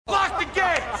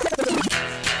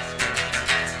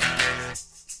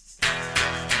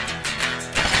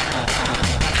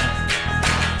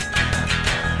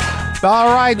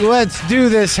All right, let's do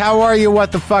this. How are you,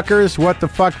 what the fuckers? What the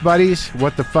fuck buddies?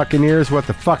 What the fucking ears? What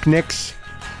the fuck nicks?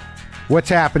 What's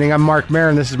happening? I'm Marc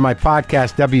Maron. This is my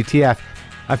podcast, WTF.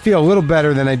 I feel a little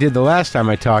better than I did the last time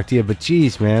I talked to you, but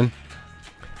geez, man.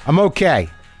 I'm okay.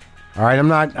 All right,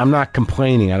 I'm not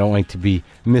complaining. I don't like to be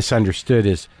misunderstood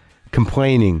as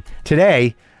complaining.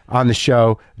 Today on the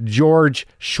show, George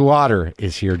Schlatter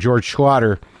is here. George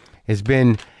Schlatter has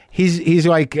been... He's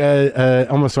like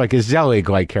almost like a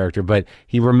Zelig-like character, but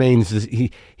he maintains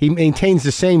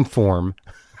the same form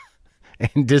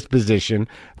and disposition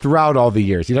throughout all the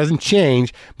years. He doesn't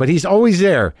change, but he's always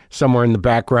there somewhere in the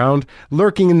background,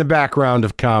 lurking in the background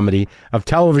of comedy, of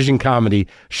television comedy.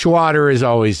 Schlatter is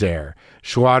always there.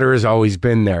 Schlatter has always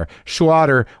been there.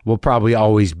 Schlatter will probably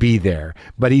always be there.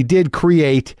 But he did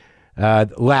create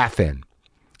Laugh-In,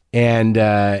 and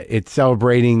it's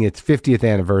celebrating its 50th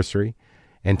anniversary.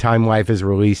 And Time Life has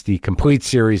released the complete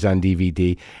series on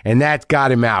DVD, and that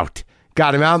got him out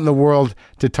in the world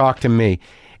to talk to me.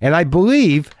 And I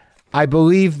believe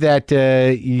that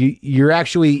you're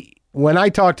actually, when I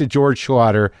talk to George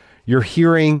Schlatter, you're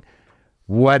hearing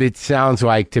what it sounds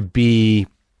like to be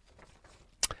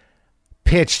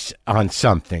pitched on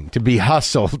something, to be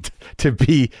hustled, to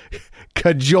be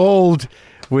cajoled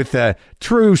with a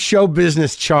true show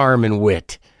business charm and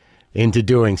wit into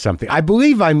doing something. I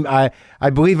believe I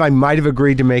might have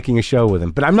agreed to making a show with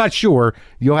him, but I'm not sure.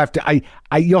 You'll have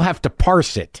to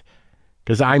parse it,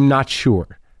 because I'm not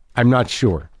sure.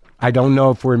 I don't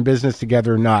know if we're in business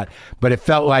together or not, but it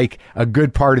felt like a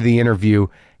good part of the interview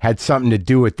had something to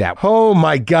do with that. Oh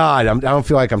my God, I don't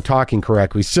feel like I'm talking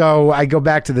correctly. So I go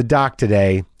back to the doc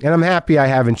today, and I'm happy I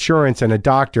have insurance and a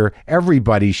doctor.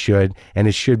 Everybody should, and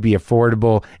it should be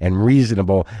affordable and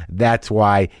reasonable. That's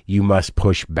why you must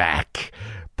push back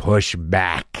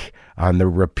on the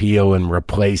repeal and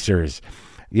replacers.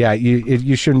 Yeah,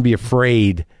 you shouldn't be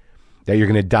afraid that you're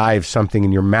going to die of something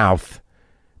in your mouth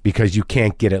because you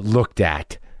can't get it looked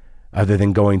at other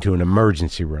than going to an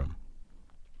emergency room.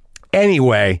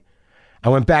 Anyway, I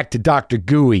went back to Dr.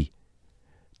 Gooey.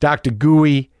 Dr.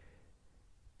 Gooey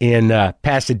in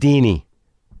Pasadena.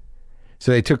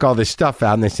 So they took all this stuff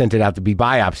out and they sent it out to be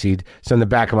biopsied. So in the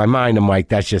back of my mind, I'm like,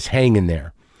 that's just hanging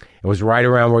there. It was right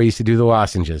around where I used to do the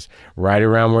lozenges, right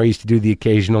around where I used to do the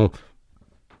occasional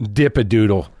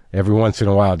dip-a-doodle every once in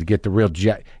a while to get the real,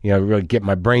 really get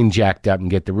my brain jacked up and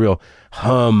get the real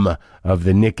hum of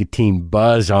the nicotine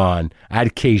buzz on. I'd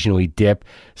occasionally dip.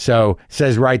 So it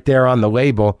says right there on the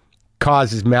label,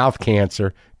 causes mouth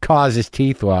cancer, causes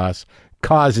teeth loss,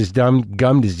 causes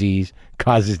gum disease,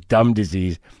 causes dumb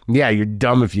disease. Yeah, you're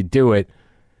dumb if you do it.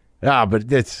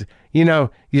 But it's, you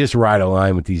just ride a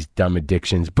line with these dumb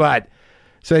addictions. But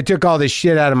so they took all this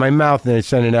shit out of my mouth and they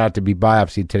sent it out to be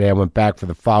biopsied today. I went back for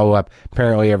the follow-up.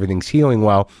 Apparently everything's healing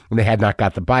well, and they had not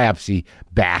got the biopsy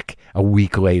back a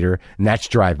week later, and that's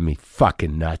driving me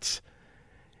fucking nuts.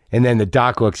 And then the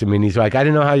doc looks at me and he's like, I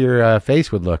didn't know how your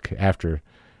face would look after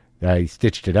I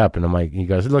stitched it up. And I'm like, he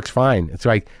goes, it looks fine. It's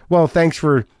like, well, thanks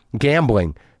for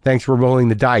gambling. Thanks for rolling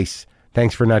the dice.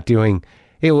 Thanks for not doing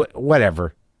it,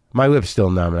 whatever. My lip's still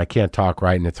numb and I can't talk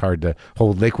right and it's hard to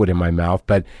hold liquid in my mouth.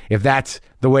 But if that's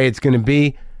the way it's going to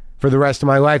be for the rest of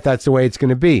my life, that's the way it's going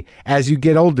to be. As you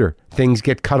get older, things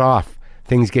get cut off.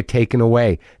 Things get taken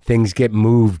away. Things get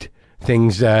moved.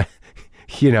 Things,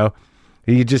 you're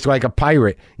just like a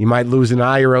pirate. You might lose an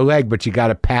eye or a leg, but you got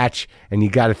a patch and you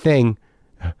got a thing,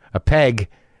 a peg.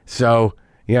 So,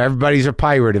 everybody's a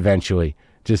pirate eventually.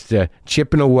 Just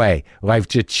chipping away. Life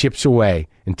just chips away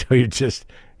until you're just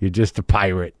a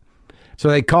pirate. So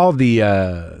they called the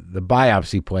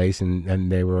biopsy place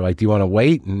and they were like, do you want to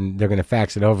wait? And they're going to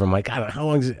fax it over. I'm like, I don't know, how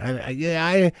long is it?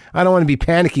 I don't want to be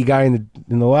panicky guy in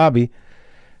the lobby.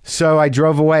 So I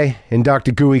drove away and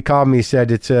Dr. Gooey called me,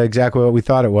 said it's exactly what we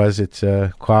thought it was. It's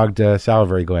a clogged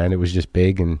salivary gland. It was just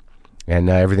big and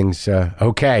everything's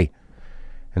okay.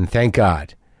 And thank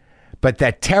God. But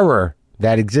that terror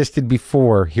that existed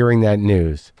before hearing that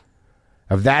news,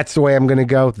 if that's the way I'm going to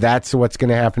go, that's what's going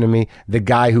to happen to me. The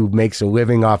guy who makes a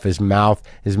living off his mouth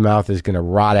is going to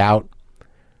rot out.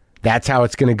 That's how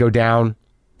it's going to go down.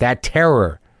 That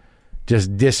terror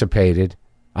just dissipated,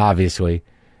 obviously.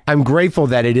 I'm grateful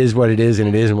that it is what it is and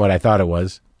it isn't what I thought it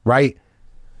was, right?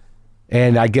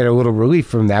 And I get a little relief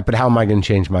from that, but how am I going to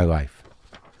change my life?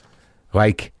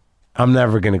 Like, I'm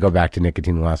never going to go back to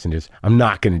nicotine lozenges. I'm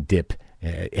not going to dip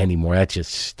anymore. That's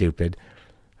just stupid.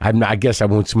 I guess I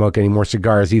won't smoke any more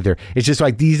cigars either. It's just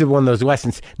like these are one of those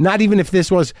lessons. Not even if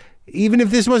this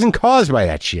wasn't caused by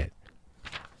that shit.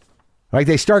 Like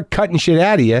they start cutting shit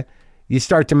out of you, you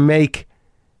start to make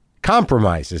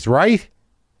compromises, right?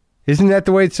 Isn't that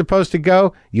the way it's supposed to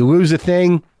go? You lose a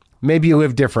thing, maybe you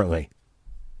live differently.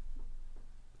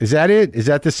 Is that it? Is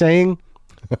that the saying?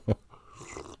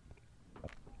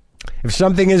 If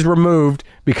something is removed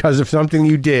because of something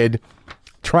you did,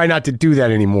 try not to do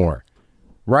that anymore.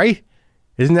 Right?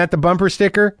 Isn't that the bumper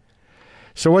sticker?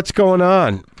 So what's going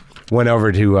on? Went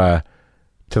over to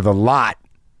the lot,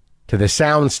 to the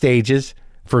sound stages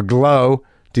for Glow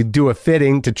to do a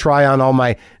fitting, to try on all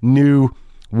my new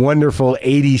wonderful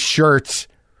 80s shirts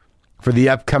for the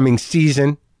upcoming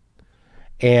season,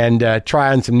 and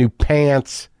try on some new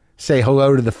pants, say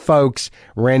hello to the folks.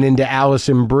 Ran into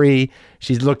Allison Brie.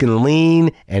 She's looking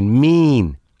lean and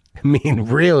mean. I mean,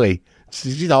 really.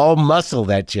 She's all muscle,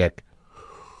 that chick.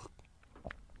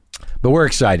 But we're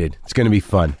excited. It's going to be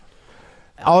fun.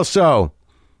 Also,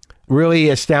 really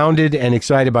astounded and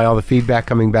excited by all the feedback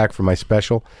coming back from my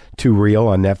special, Too Real,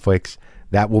 on Netflix.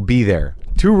 That will be there.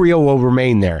 Too Real will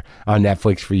remain there on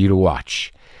Netflix for you to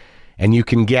watch. And you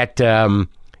can get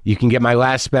my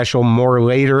last special, More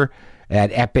Later,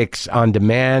 at Epix On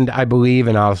Demand, I believe,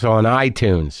 and also on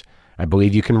iTunes. I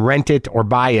believe you can rent it or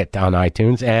buy it on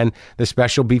iTunes. And the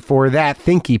special before that,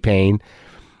 Thinky Pain,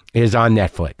 is on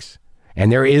Netflix.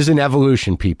 And there is an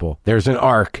evolution, people. There's an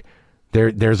arc.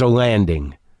 There's a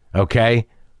landing. Okay?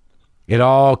 It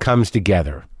all comes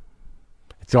together.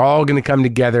 It's all going to come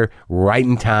together right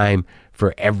in time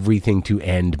for everything to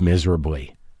end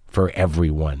miserably for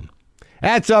everyone.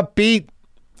 That's Upbeat.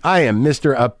 I am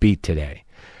Mr. Upbeat today.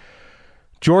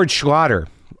 George Schlatter.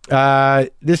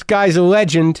 This guy's a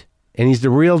legend, and he's the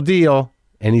real deal,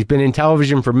 and he's been in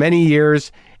television for many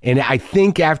years, and I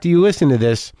think after you listen to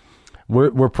this,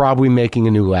 we're probably making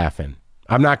a new Laugh-In.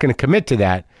 I'm not going to commit to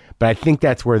that, but I think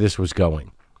that's where this was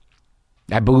going.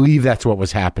 I believe that's what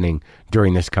was happening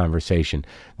during this conversation.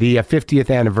 The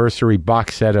 50th anniversary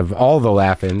box set of all the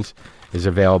Laugh-Ins is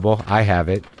available. I have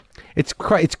it. It's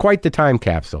quite the time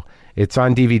capsule. It's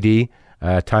on DVD.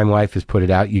 Time Life has put it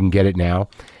out. You can get it now.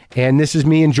 And this is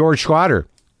me and George Schlatter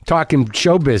talking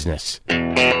show business.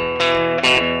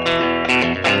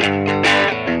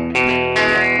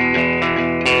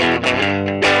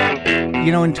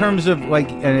 You know, in terms of like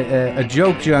a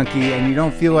joke junkie, and you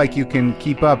don't feel like you can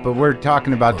keep up, but we're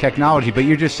talking about technology, but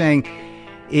you're just saying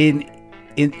in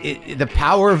the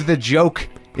power of the joke,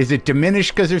 is it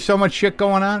diminished because there's so much shit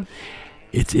going on?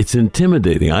 It's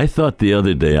intimidating. I thought the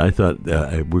other day,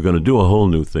 we're going to do a whole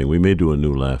new thing. We may do a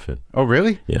new Laugh-In. Oh,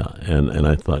 really? Yeah, and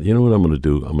I thought, you know what I'm going to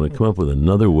do? I'm going to come up with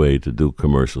another way to do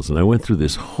commercials. And I went through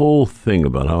this whole thing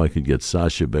about how I could get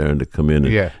Sacha Baron to come in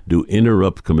and do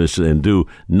interrupt commercials and do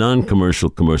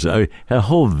non-commercial commercials. I had a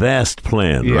whole vast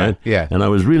plan, right? Yeah. And I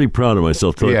was really proud of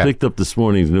myself till I picked up this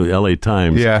morning's new LA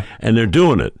Times, and they're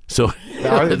doing it. So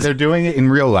they're doing it in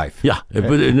real life. Yeah,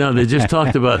 but now they just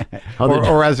talked about how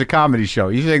or as a comedy show.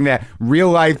 You're saying that real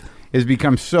life has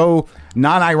become so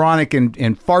non-ironic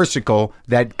and farcical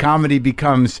that comedy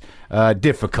becomes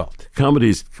difficult.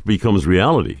 Comedy becomes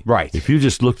reality. Right. If you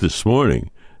just look this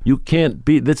morning, you can't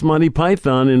beat. That's Monty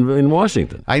Python in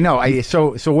Washington. I know.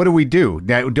 So what do we do?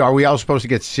 Now, are we all supposed to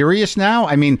get serious now?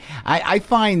 I mean, I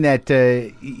find that,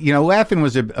 Laugh-In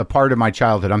was a part of my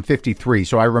childhood. I'm 53,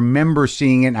 so I remember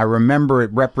seeing it. And I remember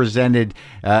it represented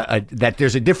that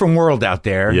there's a different world out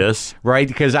there. Yes. Right?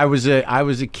 Because I was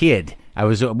a kid. I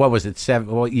was, what was it,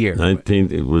 what year? It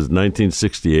was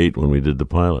 1968 when we did the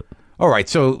pilot. All right,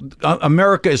 so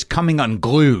America is coming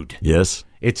unglued. Yes.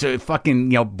 It's a fucking,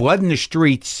 blood in the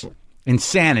streets,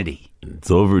 insanity. It's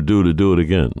overdue to do it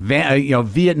again.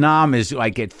 Vietnam is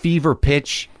like at fever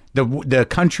pitch. The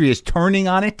country is turning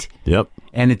on it. Yep.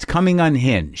 And it's coming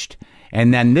unhinged.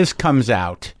 And then this comes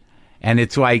out, and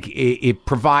it's like it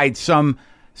provides some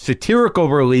satirical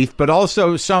relief, but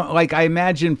also some, like, I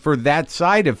imagine for that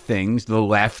side of things, the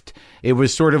left, it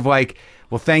was sort of like,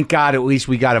 well, thank God at least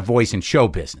we got a voice in show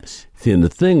business. See, and the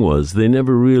thing was, they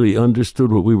never really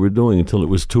understood what we were doing until it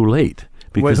was too late.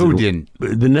 Because who didn't?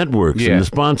 The networks and the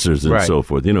sponsors and so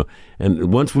forth,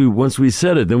 And once we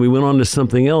said it, then we went on to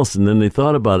something else, and then they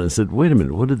thought about it and said, wait a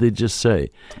minute, what did they just say?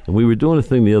 And we were doing a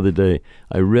thing the other day.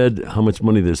 I read how much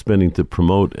money they're spending to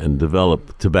promote and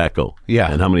develop tobacco.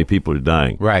 Yeah. And how many people are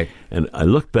dying. Right. And I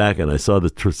looked back and I saw the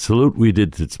salute we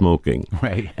did to smoking.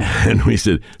 Right. And we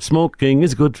said, smoking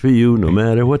is good for you, no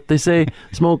matter what they say.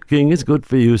 Smoking is good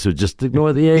for you, so just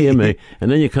ignore the AMA.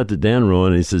 And then you cut to Dan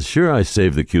Rowan, and he says, sure, I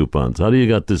saved the coupons. How do you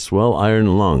got this swell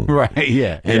iron lung? Right,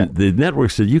 yeah. And the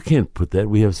network said, you can't put that.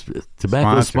 We have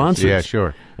tobacco sponsors. Yeah,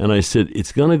 sure. And I said,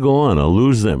 it's going to go on. I'll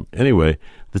lose them. Anyway,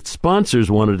 the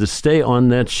sponsors wanted to stay on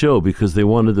that show because they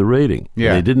wanted the rating.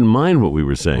 Yeah. They didn't mind what we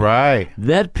were saying. Right.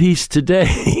 That piece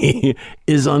today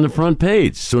is on the front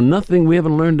page. So we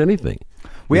haven't learned anything.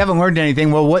 We haven't learned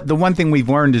anything. Well, the one thing we've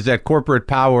learned is that corporate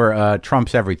power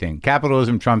trumps everything.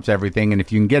 Capitalism trumps everything, and if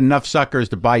you can get enough suckers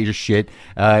to buy your shit,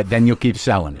 then you'll keep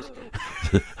selling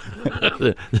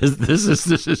it.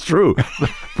 This is true.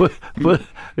 Put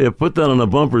that on a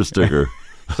bumper sticker.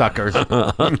 Suckers.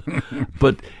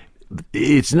 But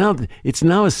it's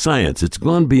now a science. It's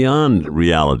gone beyond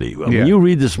reality. When you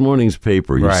read this morning's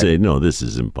paper, you say, "No, this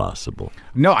is impossible."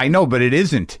 No, I know, but it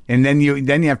isn't. And then you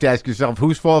have to ask yourself,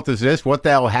 whose fault is this? What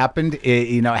the hell happened?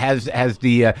 Has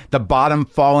the bottom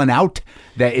fallen out?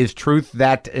 That is truth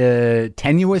that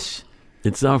tenuous?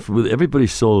 It's not everybody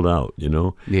sold out,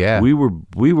 Yeah. We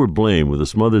were blamed with the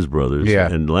Smothers Brothers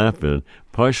and laughing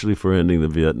partially for ending the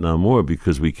Vietnam War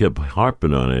because we kept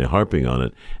harping on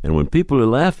it. And when people are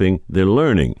laughing, they're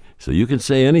learning. So you can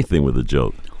say anything with a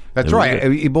joke. That's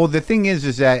right. Well, the thing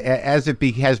is that as it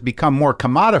has become more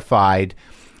commodified,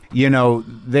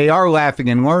 they are laughing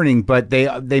and learning, but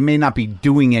they may not be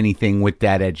doing anything with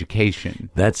that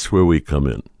education. That's where we come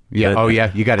in. Yeah.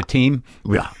 You got a team?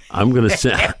 Yeah. I'm gonna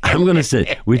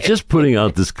say we're just putting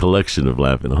out this collection of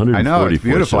laughing. 144. I know, it's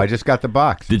beautiful. Shows. I just got the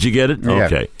box. Did you get it? Yeah.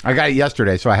 Okay. I got it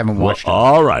yesterday, so I haven't watched it.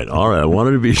 All right. I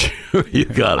wanted to be sure you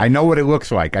got it. I know what it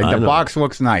looks like. The box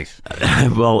looks nice.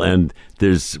 Well, and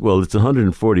it's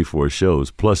 144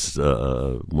 shows plus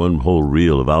one whole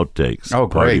reel of outtakes. Oh,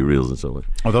 great. Party reels and so on.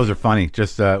 Oh, those are funny.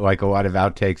 Just like a lot of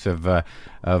outtakes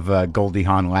of Goldie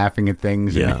Hawn laughing at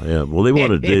things. Yeah. Well,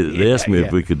 they asked me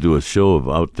if we could do a show of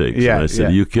outtakes. Yeah, and I said,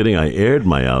 "Are you kidding? I aired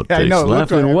my outtakes. I know,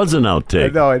 Laughing was an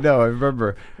outtake." I know. I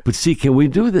remember. But see, can we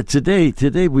do that today?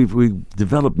 Today we've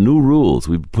developed new rules.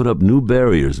 We've put up new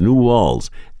barriers, new walls,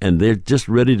 and they're just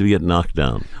ready to get knocked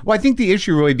down. Well, I think the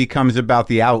issue really becomes about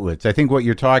the outlets. I think what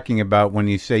you're talking about when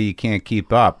you say you can't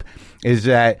keep up is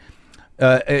that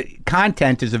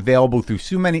content is available through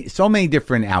so many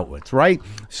different outlets, right?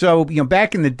 So,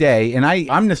 back in the day, and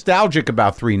I'm nostalgic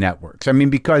about 3 networks. I mean,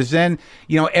 because then,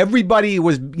 everybody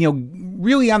was,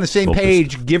 really on the same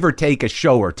page, give or take a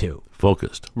show or two.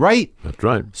 Focused. Right? That's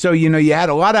right. So, you had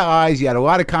a lot of eyes, you had a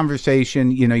lot of conversation,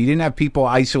 you didn't have people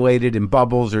isolated in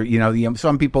bubbles or,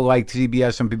 some people liked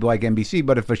CBS, some people like NBC,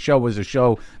 but if a show was a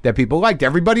show that people liked,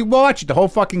 everybody watched, the whole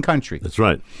fucking country. That's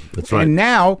right. And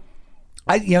now,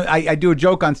 I do a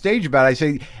joke on stage about it. I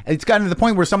say, it's gotten to the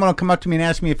point where someone will come up to me and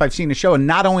ask me if I've seen a show, and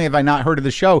not only have I not heard of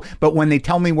the show, but when they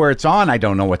tell me where it's on, I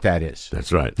don't know what that is.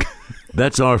 That's right.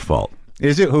 That's our fault.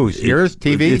 Is it whose? Yours?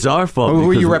 TV? It's our fault. Who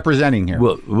are you representing here?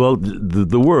 Well,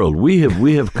 the world. We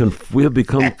have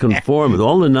become conformist.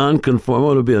 All the non-conform. I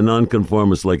want to be a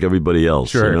non-conformist like everybody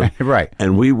else. Sure, right.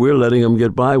 And we're letting them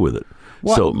get by with it.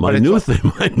 What? So my new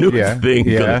thing,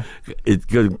 it's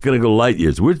going to go light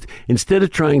years. Instead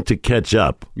of trying to catch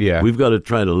up, we've got to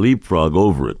try to leapfrog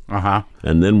over it,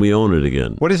 and then we own it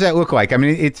again. What does that look like? I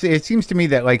mean, it seems to me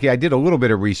that I did a little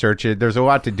bit of research. There's a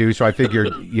lot to do, so I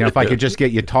figured if I could just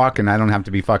get you talking, I don't have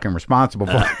to be fucking responsible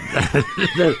for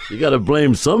it. You got to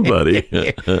blame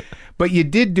somebody. But you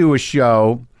did do a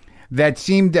show that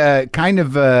seemed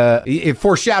it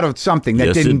foreshadowed something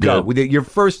that didn't go. Your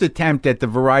first attempt at the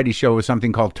variety show was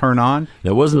something called Turn On?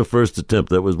 That wasn't a first attempt.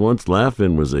 That was once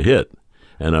Laugh-In was a hit.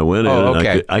 And I went in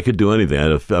and I could do anything.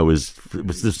 It was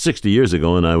 60 years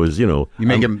ago, and I was, You're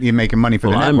making money for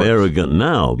the networks. I'm arrogant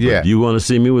now, but do you want to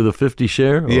see me with a 50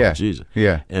 share? Oh, Jesus.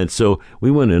 Yeah. And so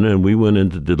we went in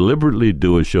to deliberately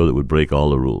do a show that would break all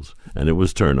the rules. And it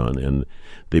was Turn On. And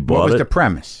they bought it. What was the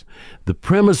premise? The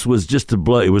premise was just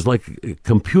it was like a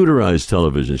computerized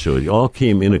television show. It all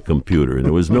came in a computer, and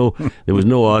there was no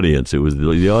audience. It was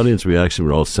the audience reaction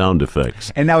were all sound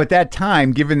effects. And now at that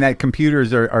time, given that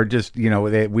computers are just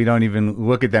we don't even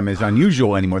look at them as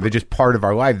unusual anymore. They're just part of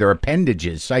our life. They're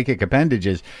appendages, psychic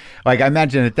appendages. Like I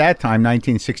imagine at that time,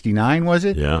 1969 was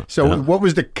it? Yeah. So what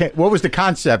was the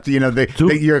concept?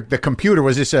 The computer,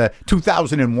 was this a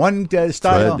 2001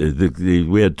 style? Right.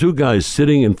 We had 2 guys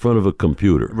sitting in front of a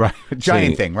computer. Right.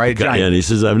 Giant thing, right? Giant. And he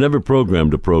says, I've never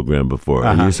programmed a program before.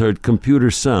 And he's heard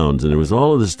computer sounds, and it was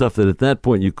all of the stuff that at that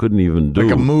point you couldn't even do.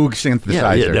 Like a Moog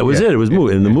synthesizer. Yeah, that was it. It was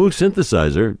Moog. And the Moog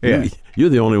synthesizer, you're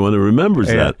the only one that remembers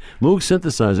that. Moog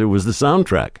synthesizer was the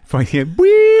soundtrack.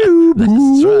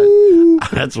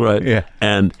 That's right. Yeah.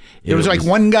 And it was like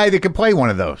one guy that could play one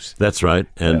of those. That's right.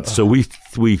 And so we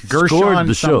scored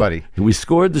the show. We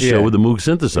scored the show with the Moog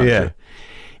synthesizer. Yeah.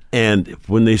 And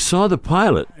when they saw the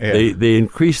pilot, they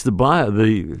increased the buy.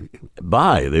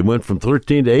 They went from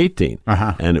 13 to 18,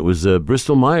 and it was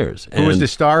Bristol Myers. Who was the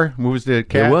star? Who was the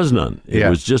cast? There was none. It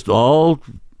was just all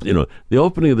the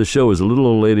opening of the show was a little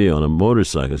old lady on a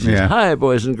motorcycle. She says, "Hi,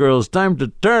 boys and girls, time to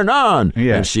turn on."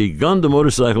 Yeah. And she gunned the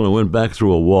motorcycle and went back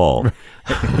through a wall.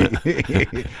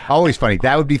 Always funny.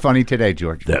 That would be funny today,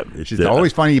 George. It's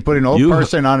always funny. You put an old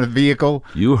person on a vehicle.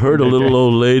 You heard a little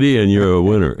old lady, and you're a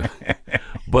winner.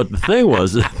 But the thing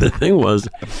was,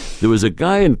 there was a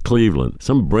guy in Cleveland,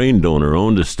 some brain donor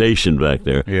owned a station back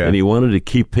there, and he wanted to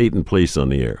keep Peyton Place on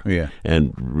the air,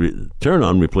 and turn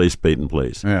on replace Peyton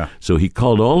Place. Yeah. So he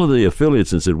called all of the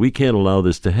affiliates and said, "We can't allow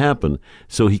this to happen."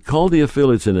 So he called the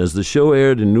affiliates, and as the show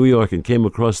aired in New York and came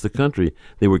across the country,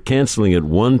 they were canceling it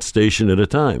one station at a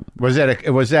time. Was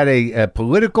that a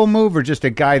political move or just a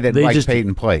guy that liked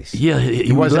Peyton Place? Yeah,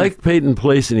 he liked Peyton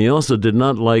Place, and he also did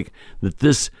not like that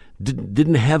this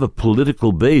didn't have a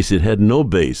political base. It had no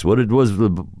base. What it was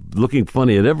looking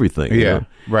funny at everything. Yeah,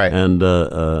 right. And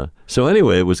so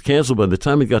anyway, it was canceled by the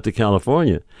time it got to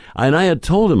California. And I had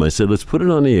told him, I said, let's put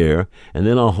it on the air, and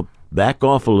then I'll back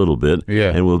off a little bit,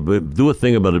 and we'll do a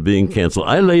thing about it being canceled.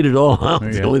 I laid it all out.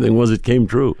 The only thing was it came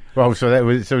true. Well, so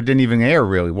it didn't even air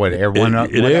really. What, air one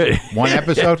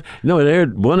episode? No, it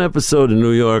aired one episode in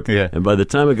New York, and by the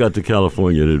time it got to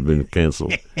California, it had been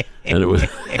canceled. And it was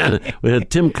we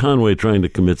had Tim Conway trying to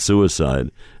commit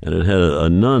suicide, and it had a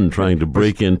nun trying to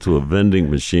break into a vending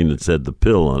machine that said the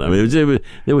pill on it. I mean,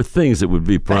 there were things that would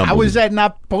be problems. How was that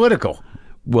not political?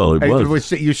 Well, it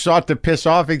was. You sought to piss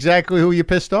off exactly who you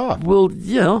pissed off. Well,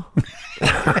 yeah.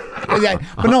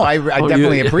 But no, I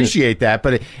definitely appreciate that.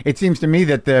 But it seems to me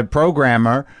that the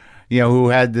programmer, who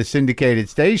had the syndicated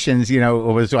stations,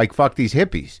 was like, fuck these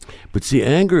hippies. But see,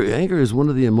 anger is one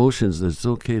of the emotions that's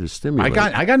okay to stimulate.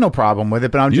 I got no problem with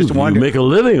it, but I'm just wondering. You make a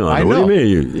living on it. What do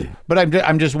you mean? But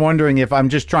I'm just wondering if I'm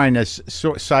just trying to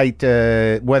cite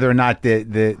whether or not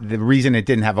the reason it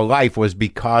didn't have a life was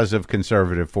because of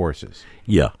conservative forces.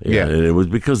 Yeah, and it was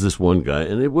because this one guy,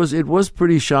 and it was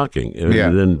pretty shocking.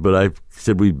 But I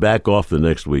said we'd back off the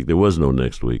next week. There was no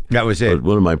next week. That was it. But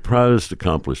one of my proudest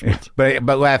accomplishments. But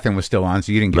Laughing was still on,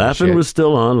 so you didn't get Laughing was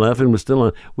still on. Laughing was still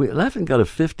on. Laughing got a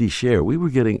 50 share. We were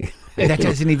getting. That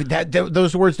doesn't even.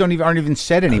 Those words aren't even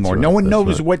said anymore. Right, no one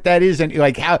knows what that is, and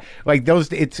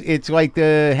those. It's like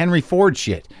the Henry Ford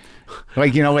shit.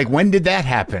 Like when did that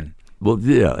happen? Well,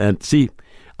 yeah, and see.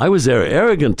 I was there.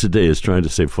 Arrogant today is trying to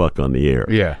say fuck on the air.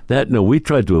 Yeah. We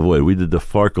tried to avoid. We did the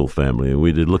Farkle family, and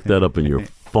we did look that up in your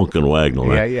Funkin' Wagnall.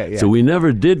 Right? Yeah. So we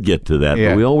never did get to that,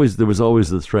 but there was always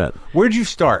the threat. Where'd you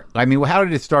start? I mean, how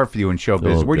did it start for you in show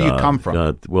business? Where do you come from?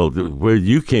 God. Well, where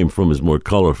you came from is more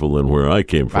colorful than where I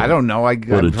came from. I don't know.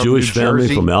 What, a Jewish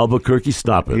family from Albuquerque?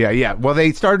 Stop it. Yeah. Well,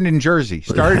 they started in Jersey.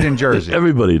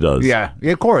 Everybody does. Yeah,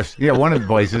 of course. Yeah, one of the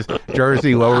places.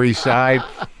 Jersey, Lower East Side.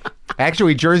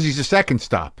 Actually, Jersey's the second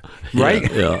stop,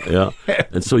 right? Yeah.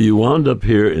 And so you wound up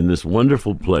here in this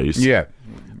wonderful place. Yeah.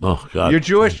 Oh, God. You're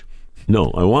Jewish?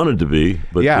 No, I wanted to be,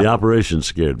 but the operation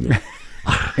scared me.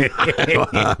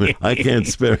 I can't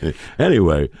spare it.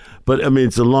 Anyway, but I mean,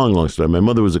 it's a long story. My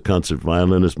mother was a concert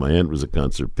violinist. My aunt was a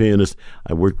concert pianist.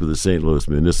 I worked with the St. Louis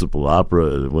Municipal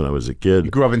Opera when I was a kid.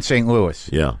 You grew up in St. Louis?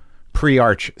 Yeah.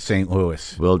 Pre-Arch St.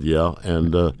 Louis. Well, yeah,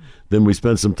 and then we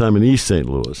spent some time in East St.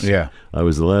 Louis. Yeah. I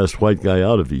was the last white guy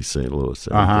out of East St. Louis.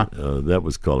 That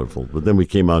was colorful. But then we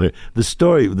came out here. The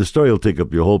story will take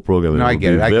up your whole program. And I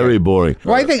get it. Very boring.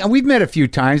 Well, I think we've met a few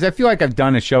times. I feel like I've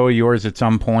done a show of yours at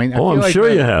some point. I'm sure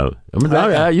you have. I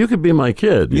mean, you could be my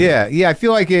kid. Yeah. I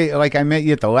feel like I met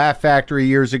you at the Laugh Factory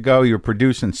years ago. You were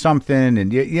producing something,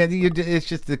 and it's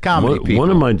just the comedy people. One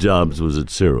of my jobs was at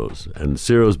Ciro's, and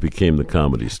Ciro's became the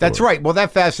comedy store. That's right. Well,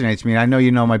 that fascinates me. And I know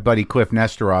you know my buddy Cliff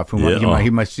Nestoroff, who he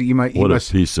must. What a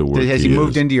piece of work! Has he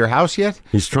moved into your house yet?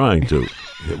 He's trying to.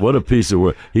 What a piece of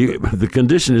work! The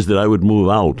condition is that I would move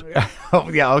out. Oh,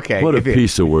 yeah, okay. What a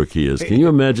piece of work he is! Can you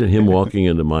imagine him walking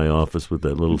into my office with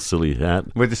that little silly hat?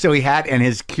 With the silly hat and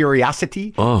his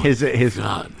curiosity, his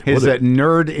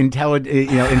nerd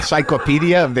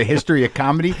encyclopedia of the history of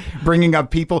comedy, bringing up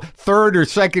people third or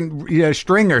second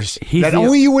stringers that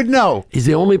only you would know. He's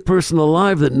the only person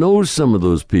alive that knows some of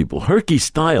those people. Herky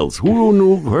Styles. Who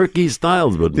knew Herky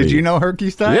Styles but me? Did you know Herky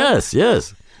Styles?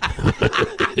 Yes.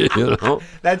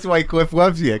 That's why Cliff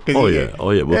loves you. Oh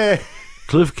yeah. Well,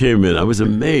 Cliff came in. I was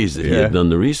amazed that he had done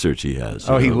the research he has.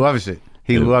 He loves it.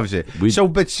 He loves it.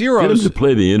 But Ciro's... Get him to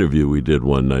play the interview we did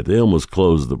one night. They almost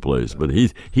closed the place, but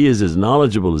he is as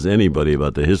knowledgeable as anybody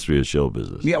about the history of show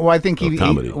business. Yeah, well, I think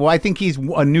I think he's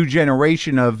a new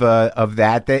generation of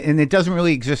that, and it doesn't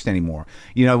really exist anymore.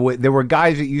 There were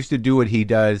guys that used to do what he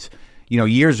does,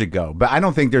 years ago, but I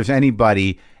don't think there's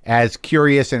anybody as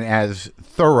curious and as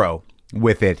thorough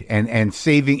with it, and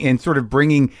saving and sort of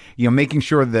bringing, making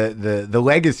sure the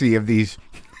legacy of these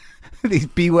these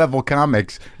B-level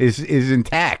comics is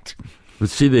intact. But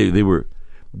see, they were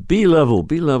B-level.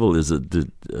 B-level is a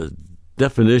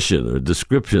definition or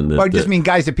description. That, well, I just mean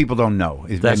guys that people don't know.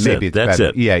 That's maybe it. It's That's better.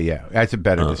 it. Yeah. That's a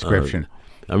better description.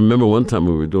 I remember one time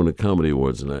we were doing a comedy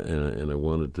awards, and I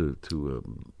wanted to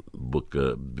book.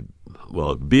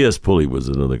 Well, B.S. Pulley was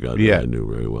another guy that I knew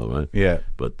very well, right? Yeah.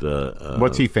 But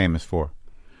what's he famous for?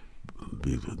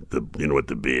 You know what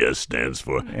the BS stands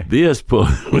for? B.S.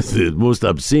 Pulley was the most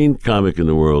obscene comic in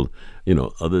the world.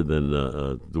 Other than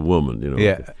the woman.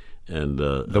 Yeah. And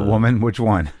the woman, which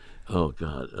one? Oh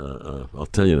God, I'll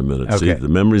tell you in a minute. Okay. See, the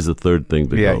memory's the third thing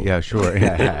to go. Yeah, sure.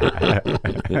 Yeah.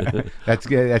 That's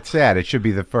good. That's sad. It should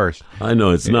be the first. I know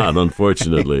it's not,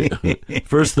 unfortunately.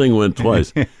 First thing went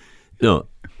twice.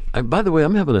 By the way,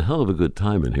 I'm having a hell of a good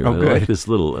time in here. Oh, good. I like this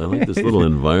little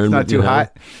environment. It's not too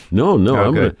hot. No.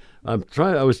 Oh,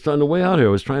 I was on the way out here.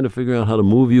 I was trying to figure out how to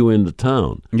move you into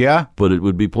town. Yeah, but it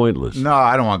would be pointless. No,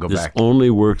 I don't want to go this back. This only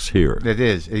works here. It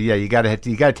is. Yeah, you got to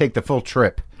take the full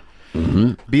trip.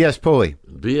 Mm-hmm. B.S. Pulley.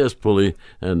 B.S. Pulley,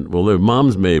 and their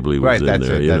Mom's Mabley was in there.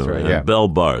 That's right. And Belle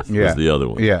Barth was the other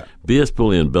one. Yeah. B.S.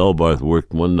 Pulley and Belle Barth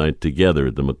worked one night together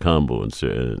at the Macombo in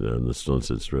the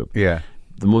Stonestead Strip. Yeah.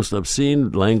 The most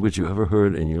obscene language you ever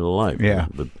heard in your life. Yeah.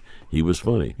 But he was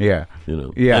funny. Yeah.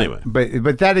 Yeah. Anyway.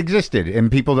 But that existed, and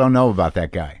people don't know about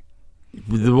that guy.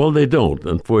 Well, they don't,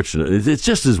 unfortunately. It's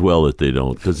just as well that they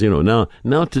don't, because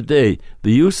now today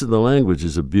the use of the language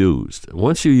is abused.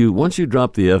 Once you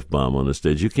drop the F-bomb on the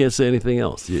stage, you can't say anything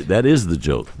else. That is the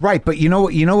joke, right? But you know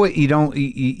what you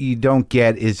don't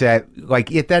get is that,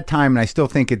 like, at that time, and I still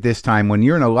think at this time, when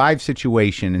you're in a live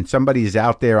situation and somebody is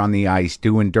out there on the ice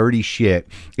doing dirty shit,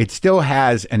 it still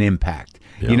has an impact.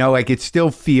 Yeah. Like it still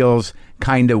feels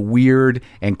kind of weird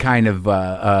and kind of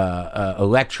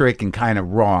electric and kind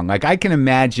of wrong. Like I can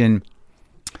imagine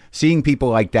seeing people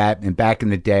like that, and back in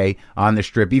the day on the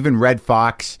Strip, even Red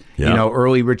Fox,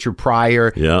 early Richard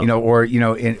Pryor,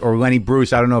 or Lenny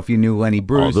Bruce. I don't know if you knew Lenny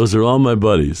Bruce. Oh, those are all my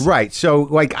buddies. Right. So,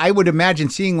 like, I would imagine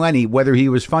seeing Lenny, whether he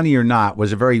was funny or not,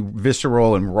 was a very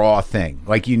visceral and raw thing.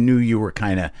 Like you knew you were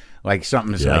kind of like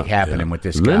something's like happening with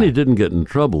this guy. Lenny didn't get in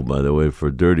trouble, by the way,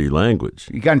 for dirty language.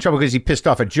 He got in trouble because he pissed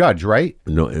off a judge, right?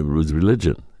 No, it was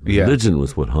religion. Religion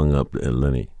was what hung up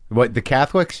Lenny. What, the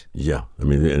Catholics? Yeah, I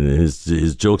mean, and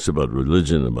his jokes about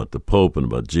religion, about the Pope, and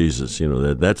about Jesus,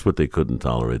 that's what they couldn't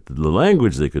tolerate. The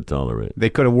language they could tolerate. They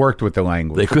could have worked with the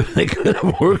language. They could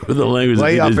have worked with the language.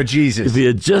 Lay off of Jesus. If he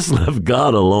had just left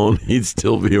God alone, he'd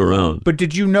still be around. But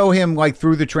did you know him, like,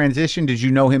 through the transition? Did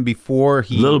you know him before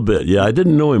he... A little bit, yeah. I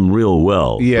didn't know him real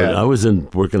well. Yeah. But I was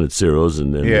working at Ciro's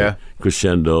and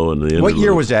Crescendo. And what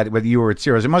year was that, when you were at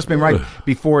Ciro's? It must have been right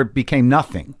before it became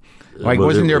nothing. Like,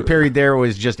 wasn't there a period there where it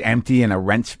was just empty in a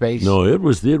rent space? No, it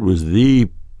was the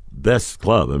best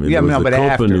club. I mean, but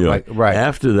after, New York. right.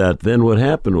 After that, then what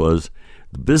happened was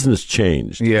the business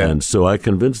changed. Yeah. And so I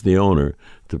convinced the owner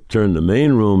to turn the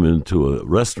main room into a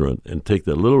restaurant and take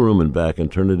that little room in back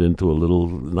and turn it into a little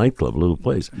nightclub, a little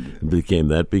place. It became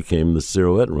the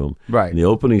Ciroette Room. Right. And the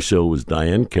opening show was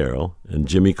Diane Carroll and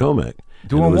Jimmy Comack.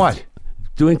 Doing what?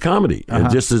 Doing comedy.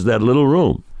 And just as that little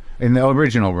room. In the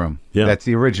original room. Yeah. That's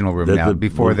the original room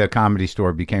before the Comedy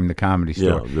Store became the Comedy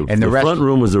Store. Yeah, and the front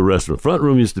room was a restaurant. Front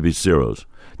room used to be Ciro's.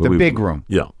 The big room.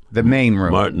 Yeah. The main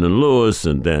room. Martin and Lewis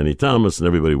and Danny Thomas and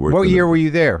everybody worked. What year were you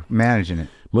there managing it?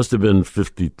 Must have been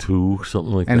 52,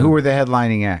 something like that. And who were the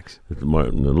headlining acts?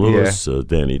 Martin and Lewis,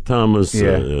 Danny Thomas,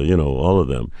 all of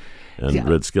them. And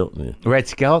Red Skelton. Yeah. Red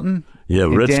Skelton? Yeah,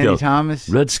 and Red Danny Skelton. Thomas?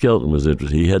 Red Skelton was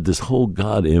interesting. He had this whole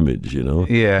God image,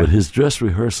 Yeah. But his dress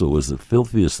rehearsal was the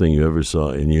filthiest thing you ever saw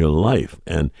in your life.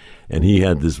 And he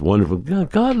had this wonderful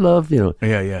God love, Yeah.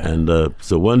 And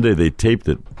so one day they taped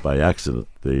it by accident.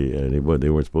 They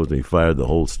weren't supposed to. He fired the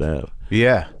whole staff.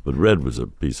 Yeah. But Red was a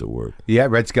piece of work. Yeah,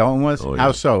 Red Skelton was? Oh, yeah.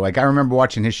 How so? Like, I remember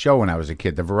watching his show when I was a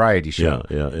kid, the variety show.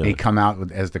 Yeah. He'd come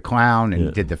out as the clown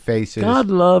and did the faces. God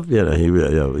love,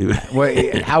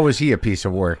 Well, how was he a piece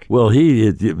of work? Well,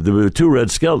 there were two Red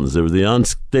Skeltons. There was the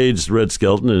on-stage Red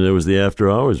Skelton, and there was the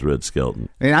after-hours Red Skelton.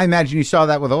 And I imagine you saw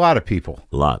that with a lot of people.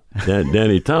 A lot.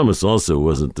 Danny Thomas also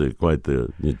wasn't quite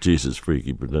the Jesus freak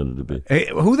he pretended to be. Hey,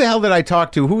 who the hell did I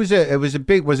talk to? Who was it?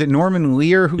 Was it Norman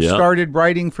Lear who started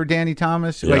writing for Danny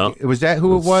Thomas? Yeah. Like, was that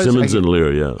who it was? Simmons and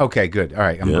Lear, yeah. Okay, good. All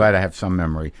right. I'm glad I have some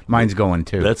memory. Mine's going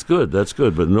too. That's good.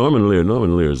 But Norman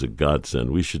Lear is a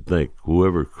godsend. We should thank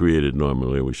whoever created Norman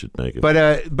Lear. We should thank him.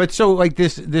 But so, like,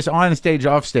 this on stage,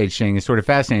 off stage thing is sort of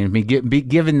fascinating to me.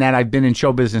 Given that I've been in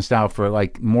show business now for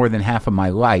like more than half of my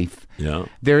life, Yeah.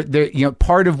 They're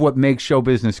part of what makes show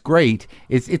business great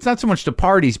is it's not so much the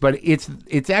parties, but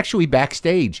it's actually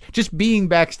backstage. Just being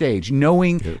backstage,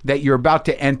 knowing that you're about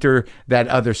to enter that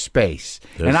other space.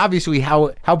 Yes. And obviously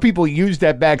how people use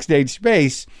that backstage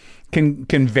space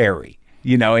can vary,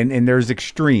 and there's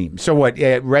extremes. So what,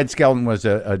 Red Skelton was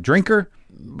a drinker?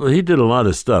 Well, he did a lot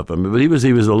of stuff. I mean, but he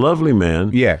was a lovely man.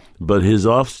 Yeah. But his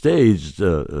offstage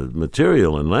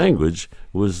material and language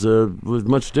was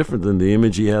much different than the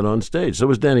image he had on stage. So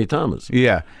was Danny Thomas.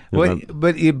 Yeah. But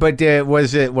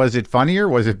was it funnier?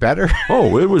 Was it better?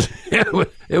 Oh, it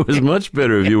was much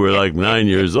better if you were like 9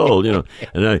 years old, And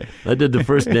I did the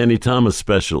first Danny Thomas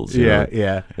specials.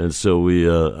 Yeah. And so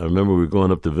I remember we were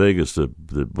going up to Vegas to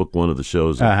book one of the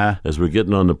shows. As we're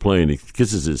getting on the plane, he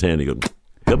kisses his hand. He goes,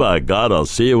 "Goodbye, God. I'll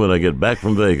see you when I get back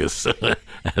from Vegas."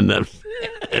 and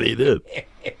he did.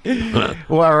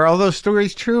 Well, are all those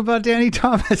stories true about Danny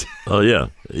Thomas? Oh, yeah.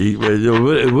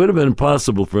 It would have been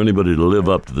impossible for anybody to live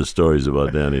up to the stories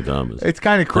about Danny Thomas. It's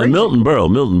kind of crazy. And Milton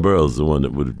Berle is the one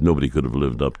that nobody could have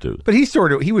lived up to. But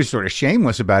he was sort of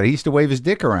shameless about it. He used to wave his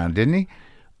dick around, didn't he?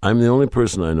 I'm the only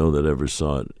person I know that ever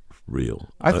saw it real.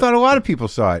 I thought a lot of people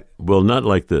saw it. Well, not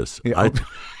like this. Yeah.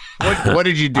 What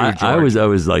did you do, George? I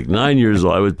was like 9 years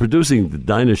old. I was producing the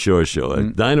Dinah Shore show.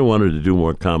 Dinah wanted to do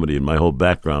more comedy, and my whole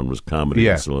background was comedy.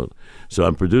 Yeah. So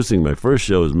I'm producing my first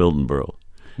show as Milton Berle.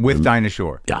 With Dinah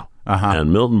Shore. Yeah.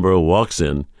 And Milton Berle walks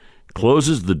in,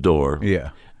 closes the door,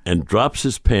 and drops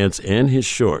his pants and his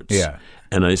shorts. Yeah.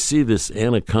 And I see this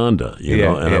anaconda, and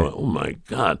I went, "Oh my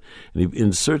God!" And he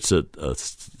inserts a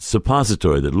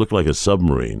suppository that looked like a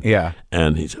submarine. Yeah.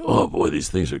 And he said, "Oh boy, these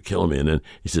things are killing me." And then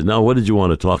he said, "Now, what did you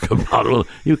want to talk about?" Well,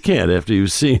 you can't after you've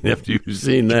seen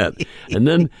that. And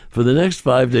then for the next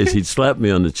 5 days, he'd slap me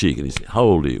on the cheek and he'd say, "How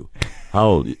old are you? How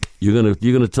old? You're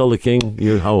gonna tell the king?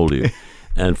 How old are you?"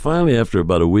 And finally, after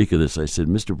about a week of this, I said,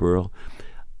 "Mr. Berle,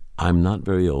 I'm not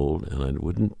very old, and I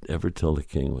wouldn't ever tell the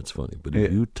king what's funny. But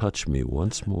if you touch me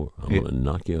once more, I'm going to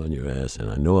knock you on your ass, and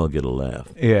I know I'll get a laugh."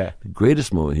 Yeah. The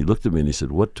greatest moment, he looked at me and he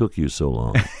said, "What took you so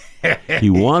long?"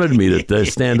 He wanted me to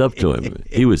stand up to him.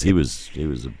 He was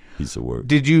a piece of work.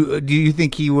 Do you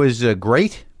think he was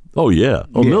great? Oh, yeah.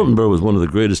 Milton Berle was one of the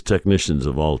greatest technicians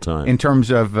of all time. In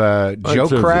terms of joke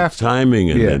craft?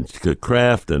 Timing and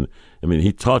craft, and I mean,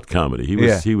 he taught comedy.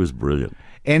 He was brilliant.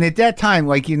 And at that time,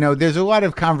 there's a lot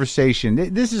of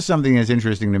conversation. This is something that's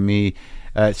interesting to me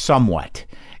somewhat,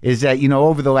 is that,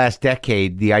 over the last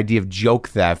decade, the idea of joke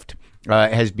theft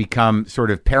has become sort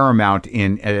of paramount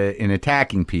in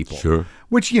attacking people. Sure.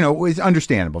 Which, is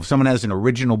understandable. If someone has an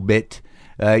original bit,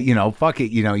 fuck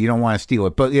it, you don't want to steal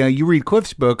it. But, you read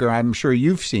Cliff's book, or I'm sure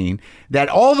you've seen, that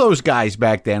all those guys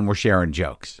back then were sharing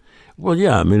jokes. Well,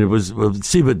 yeah, I mean, it was,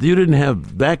 but you didn't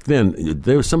have, back then,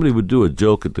 somebody would do a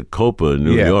joke at the Copa in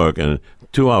New York, and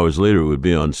 2 hours later it would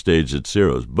be on stage at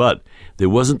Ciro's. But there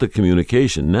wasn't the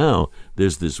communication. Now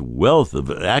there's this wealth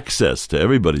of access to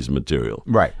everybody's material.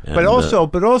 Right. And, but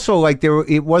also like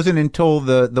it wasn't until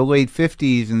the late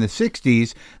 50s and the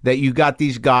 60s that you got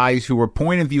these guys who were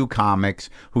point of view comics,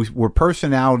 who were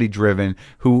personality driven,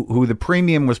 who the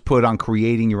premium was put on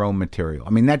creating your own material. I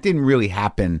mean, that didn't really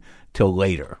happen till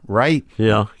later, right?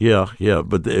 Yeah.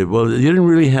 But you didn't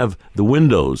really have the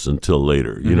windows until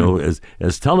later. You know,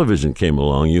 as television came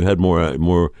along, you had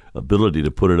more ability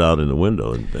to put it out in the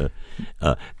window. And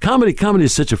comedy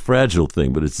is such a fragile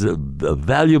thing, but it's a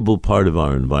valuable part of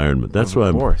our environment. That's why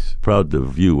I'm proud to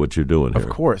view what you're doing here. Of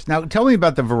course. Now, tell me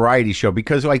about the variety show,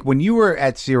 because like when you were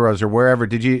at Ciro's or wherever,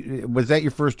 was that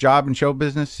your first job in show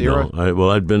business, Ciro?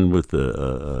 No, I'd been with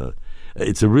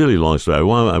it's a really long story.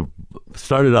 I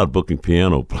started out booking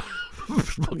piano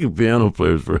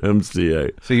players for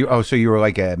MCA. So you were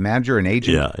like a manager, an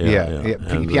agent? Yeah.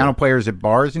 Piano players at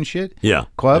bars and shit? Yeah.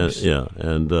 Clubs?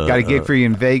 And got a gig for you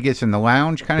in Vegas in the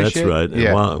lounge kind of shit? That's right.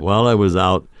 Yeah. And while I was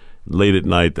out late at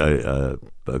night, I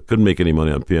couldn't make any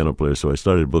money on piano players, so I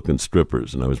started booking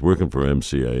strippers, and I was working for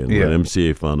MCA. And when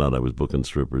MCA found out I was booking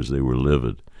strippers, they were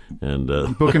livid. And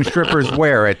booking strippers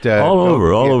where at all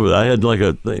over. I had like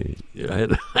a thing. I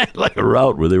had like a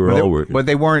route where they were all working. But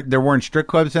there weren't strip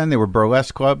clubs then. They were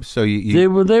burlesque clubs. So they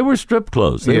were strip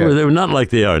clubs. They were not like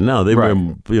they are now. They were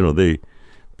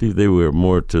they were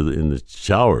more in the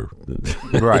shower.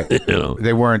 Right.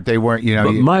 They weren't.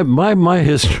 But my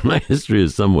history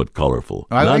is somewhat colorful.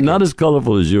 Not as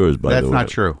colorful as yours, by the way.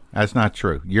 That's not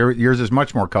true. Yours is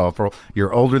much more colorful.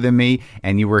 You're older than me,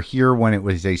 and you were here when it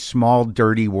was a small,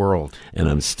 dirty world. And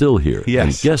I'm still here. Yes.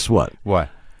 And guess what? What?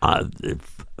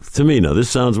 to me, now, this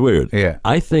sounds weird. Yeah.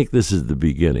 I think this is the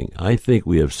beginning. I think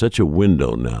we have such a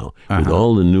window now with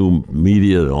all the new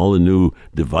media and all the new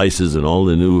devices and all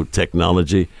the new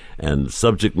technology and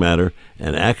subject matter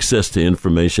and access to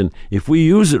information. If we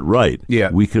use it right,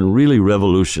 we can really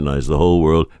revolutionize the whole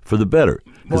world for the better.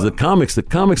 Because the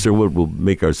comics are what will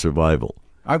make our survival.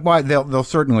 They'll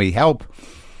certainly help.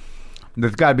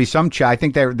 There's got to be some check. I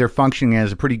think they're functioning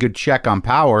as a pretty good check on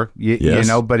power, you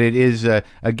know. But it is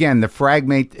again the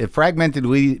fragmented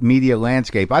media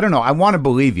landscape. I don't know. I want to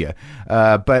believe you,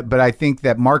 but I think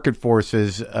that market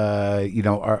forces,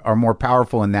 are more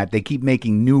powerful in that they keep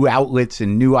making new outlets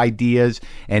and new ideas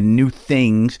and new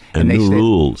things and new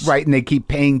rules, right? And they keep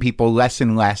paying people less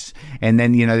and less, and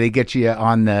then they get you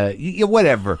on the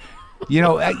whatever.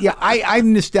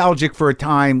 I'm nostalgic for a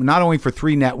time, not only for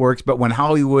 3 networks, but when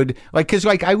Hollywood, because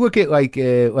I look at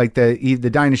the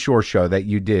Dinosaur show that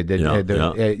you did.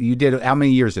 You did how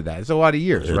many years of that? It's a lot of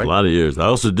years, right? A lot of years. I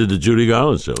also did the Judy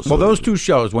Garland show. Well, those 2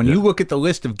 shows, when you look at the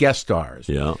list of guest stars,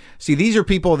 see, these are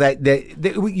people that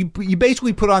you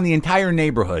basically put on the entire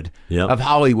neighborhood of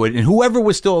Hollywood, and whoever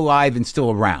was still alive and still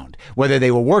around, whether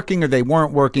they were working or they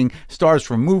weren't working, stars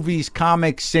from movies,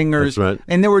 comics, singers, that's right.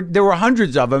 And there were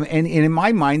hundreds of them, and in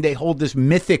my mind, they hold this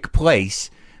mythic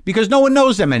place because no one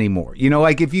knows them anymore.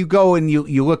 If you go and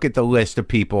you look at the list of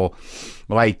people,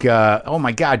 oh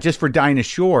my God, just for Dinah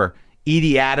Shore,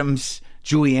 Edie Adams,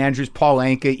 Julie Andrews, Paul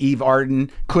Anka, Eve Arden,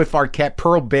 Cliff Arquette,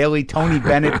 Pearl Bailey, Tony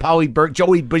Bennett, Polly Burke,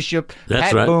 Joey Bishop,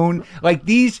 Pat Boone.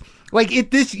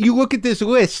 You look at this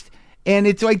list, and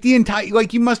it's like the entire,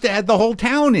 you must have had the whole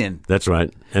town in. That's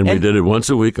right. And we did it once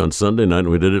a week on Sunday night, and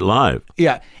we did it live.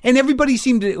 Yeah. And everybody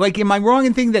seemed to, am I wrong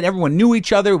in thinking that everyone knew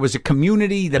each other? It was a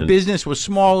community. The business was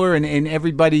smaller, and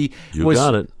everybody was. You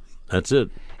got it. That's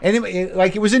it. And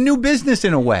it was a new business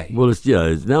in a way. Well,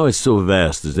 now it's so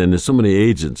vast, and there's so many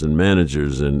agents and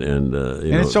managers and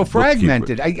it's so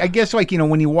fragmented. I guess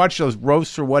when you watch those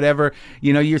roasts or whatever,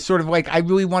 you're sort of I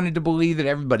really wanted to believe that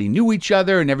everybody knew each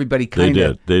other and everybody kind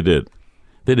of. They did.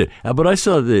 But I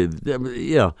saw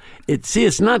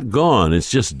it's not gone. It's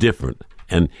just different.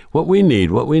 And what we need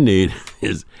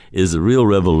is a real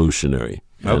revolutionary.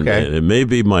 Okay. And it may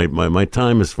be my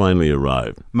time has finally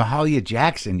arrived. Mahalia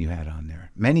Jackson you had on there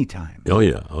many times. Oh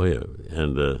yeah.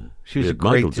 And she was a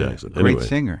Michael Jackson. Great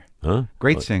singer. Huh?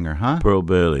 Great singer, huh? Pearl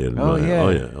Bailey and oh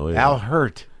yeah. Al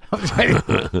Hurt.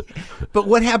 But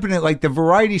what happened at the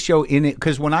variety show in it?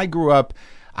 Because when I grew up,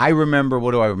 I remember,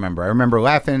 what do I remember? I remember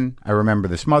Laughing. I remember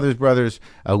the Smothers Brothers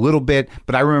a little bit,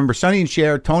 but I remember Sonny and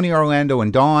Cher, Tony Orlando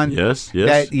and Dawn. Yes.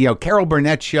 That, Carol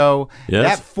Burnett show. Yes.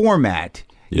 That format.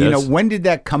 Yes. When did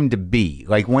that come to be?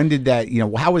 When did that,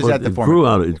 how was that the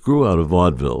format? It grew out of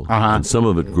vaudeville, and some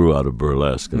of it grew out of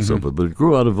burlesque and so forth, but it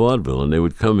grew out of vaudeville, and they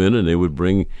would come in and they would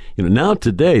bring, now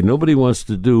today, nobody wants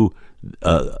to do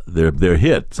their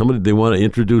hit. They want to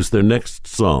introduce their next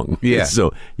song. Yeah.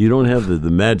 So you don't have the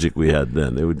magic we had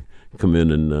then. They would come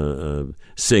in and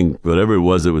sing whatever it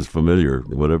was that was familiar,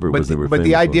 whatever it was they were famous But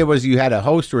the idea was you had a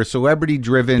host or a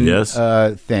celebrity-driven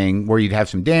thing where you'd have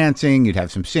some dancing, you'd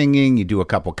have some singing, you'd do a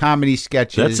couple comedy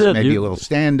sketches, maybe a little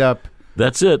stand-up.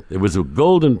 That's it. It was a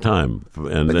golden time.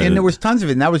 And there was tons of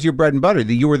it, and that was your bread and butter.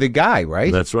 You were the guy,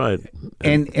 right? That's right.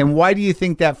 And why do you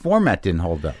think that format didn't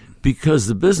hold up? Because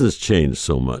the business changed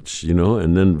so much,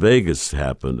 and then Vegas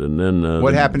happened, and then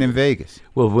what happened in Vegas?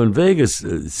 Well, when Vegas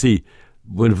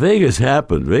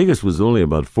happened, Vegas was only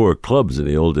about 4 clubs in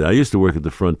the old days. I used to work at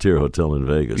the Frontier Hotel in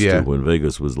Vegas too, when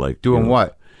Vegas was doing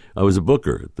what? I was a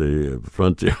booker at the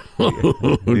Frontier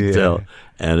Hotel,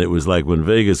 and it was like when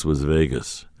Vegas was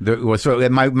Vegas. So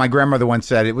my grandmother once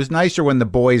said it was nicer when the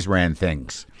boys ran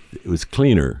things. It was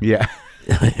cleaner. Yeah.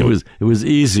 It was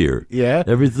easier. Yeah.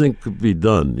 Everything could be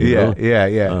done. You know?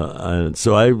 Yeah.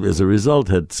 So I, as a result,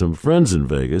 had some friends in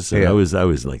Vegas, and I was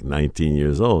like 19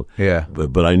 years old. Yeah.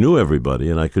 But I knew everybody,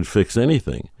 and I could fix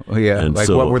anything. Yeah. And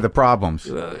what were the problems?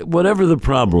 Whatever the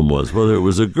problem was, whether it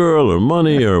was a girl or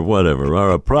money or whatever, or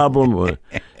a problem,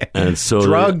 and so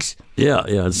drugs.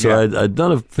 And so I'd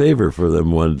done a favor for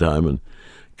them one time, and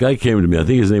guy came to me, I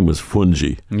think his name was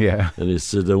Fungi. Yeah. And he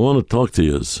said, I want to talk to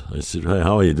you. I said, hey,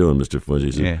 how are you doing, Mr. Fungi?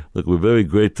 He said, look, we're very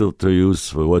grateful to you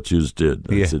for what you did.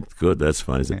 I said, good, that's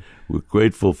fine. He said, we're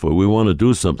grateful we want to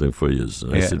do something for you.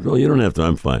 I said, well, you don't have to,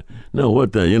 I'm fine. No,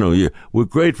 what the, we're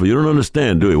grateful. You don't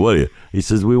understand, do you? What do you? He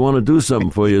says, we want to do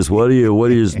something for you. What do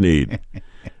you need?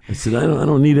 I said, I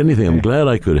don't need anything. I'm glad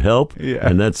I could help. Yeah.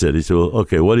 And that's it. He said, well,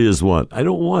 okay, what do you want? I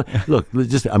don't want, look,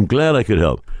 I'm glad I could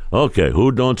help. Okay,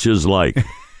 who don't you like?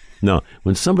 No,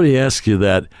 when somebody asks you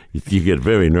that, you get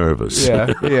very nervous.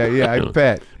 Yeah, I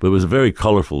bet. But it was a very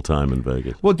colorful time in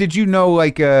Vegas. Well, did you know,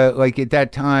 like at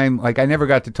that time, like I never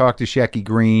got to talk to Shecky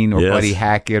Green or Buddy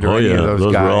Hackett or any of those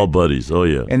guys. Those were all buddies. Oh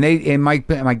yeah. And my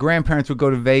grandparents would go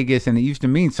to Vegas, and it used to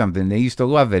mean something. They used to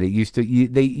love it. They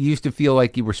used to feel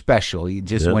like you were special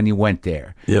when you went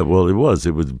there. Yeah, well, it was.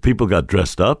 People got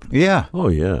dressed up. Yeah. Oh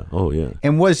yeah.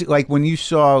 And was it like when you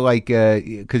saw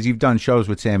because you've done shows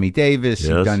with Sammy Davis,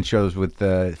 you've done shows with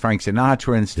Frank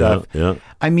Sinatra and stuff. Yeah.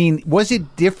 I mean, was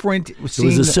it different? There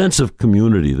was a sense of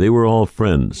community. They were all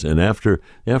friends, and after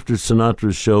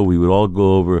Sinatra's show, we would all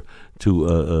go over to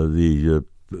the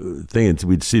thing, and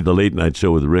we'd see the late night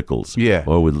show with Rickles,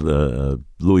 or with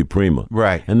Louis Prima,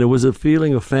 right? And there was a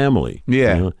feeling of family.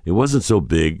 Yeah, you know? It wasn't so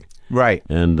big. Right.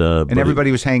 And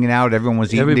everybody was hanging out. Everyone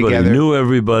was eating together. Everybody knew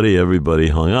everybody. Everybody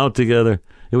hung out together.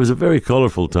 It was a very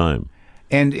colorful time.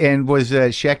 And was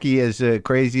Shecky as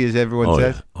crazy as everyone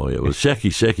says? Yeah. Oh, yeah. Well,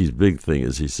 Shecky's big thing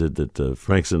is he said that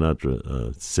Frank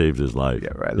Sinatra saved his life. Yeah,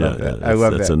 right. I love that. I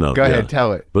love that. That's enough. Go ahead,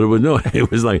 tell it. But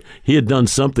it was like he had done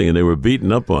something and they were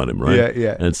beating up on him, right?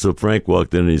 Yeah. And so Frank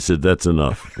walked in and he said, "That's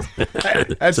enough."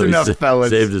 That's enough, fellas.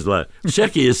 Saved his life.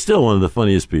 Shecky is still one of the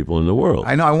funniest people in the world.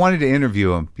 I know. I wanted to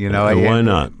interview him. You know, why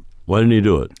not? Why didn't he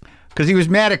do it? Because he was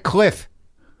mad at Cliff.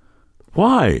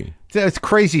 Why? It's a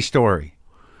crazy story.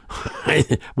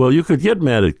 Well, you could get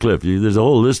mad at Cliff. There's a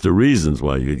whole list of reasons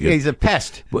why you could get. Yeah, he's a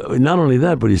pest. Well, not only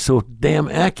that, but he's so damn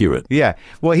accurate. Yeah.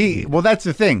 Well, that's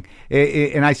the thing,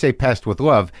 and I say pest with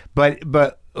love.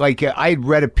 But like I had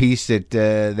read a piece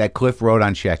that Cliff wrote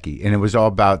on Shecky, and it was all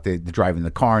about the driving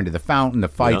the car into the fountain, the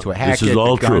fights with Hackett. This is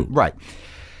all true, right?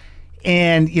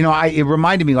 And, it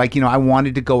reminded me, I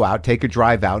wanted to go out, take a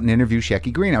drive out and interview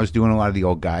Shecky Green. I was doing a lot of the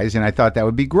old guys, and I thought that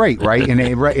would be great, right? And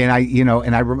I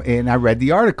read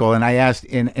the article, and I asked,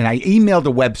 and I emailed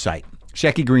a website.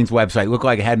 Shecky Green's website looked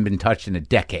like it hadn't been touched in a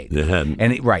decade. It hadn't.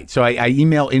 And right. So I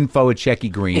email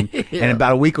info@Shecky Green, and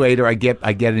about a week later, I get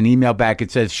an email back.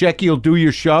 It says, Shecky will do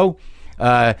your show.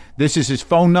 This is his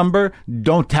phone number.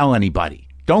 Don't tell anybody.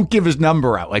 Don't give his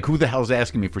number out. Like, who the hell's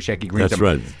asking me for Shecky Green's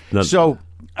number? That's right. So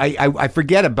I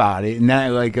forget about it, and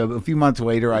then a few months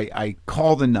later, I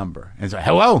call the number and it's like,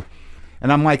 hello,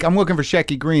 and I'm like, I'm looking for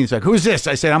Shecky Green. It's like, who's this?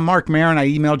 I said, I'm Marc Maron. I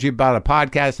emailed you about a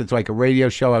podcast. It's like a radio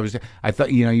show. I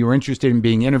thought you were interested in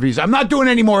being interviews. I'm not doing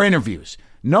any more interviews.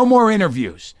 No more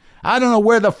interviews. I don't know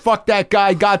where the fuck that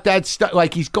guy got that stuff.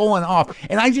 Like, he's going off,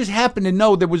 and I just happen to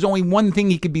know there was only one thing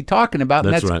he could be talking about,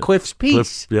 and that's right. Cliff's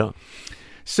piece. Yeah.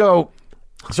 So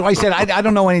I said, I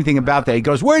don't know anything about that. He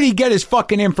goes, where did he get his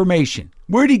fucking information?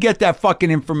 Where did he get that fucking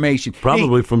information?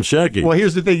 Probably from Shecky. Well,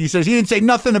 here's the thing. He says he didn't say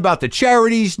nothing about the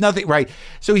charities, nothing. Right.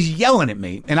 So he's yelling at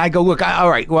me, and I go, look, all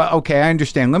right, well, okay, I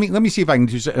understand. Let me see if I can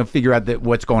figure out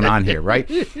what's going on here, right?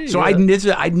 So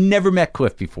yeah. I'd never met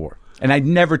Cliff before. And I'd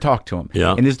never talked to him.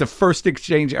 Yeah. And this is the first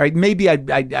exchange. Maybe I'd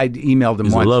emailed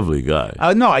him once. He's a lovely guy.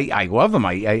 No, I love him.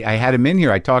 I had him in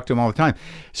here. I talked to him all the time.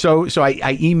 So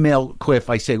I emailed Cliff.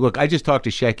 I say, look, I just talked to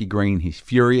Shecky Green. He's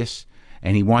furious.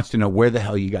 And he wants to know where the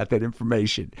hell you got that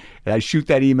information. And I shoot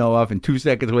that email off, and 2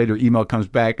 seconds later, email comes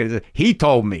back, and it says, he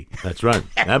told me. That's right.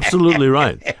 Absolutely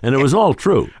right. And it was all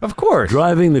true. Of course.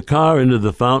 Driving the car into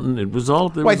the fountain, it was all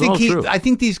true. I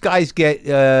think these guys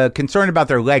get concerned about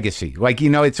their legacy. Like,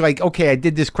 it's like, okay, I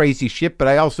did this crazy shit, but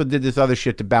I also did this other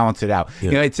shit to balance it out.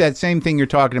 Yeah. It's that same thing you're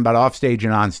talking about offstage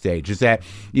and onstage, is that,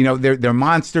 they're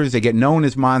monsters. They get known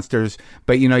as monsters,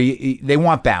 but, they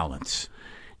want balance.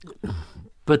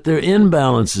 But their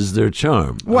imbalance is their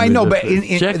charm. Well, I know, but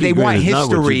they want history. Not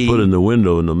what you put in the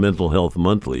window in the Mental Health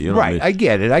Monthly. You know right, I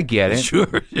get it.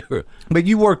 Sure. But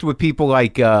you worked with people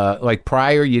like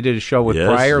Pryor. You did a show with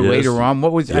Pryor later on.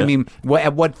 What was? Yeah. I mean,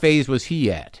 at what phase was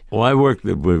he at? Well, I worked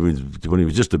when he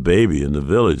was just a baby in the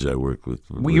Village. I worked with.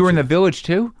 Well, you were in the Village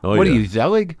too? Oh, what are you,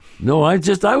 Zelig? No, I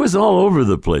was all over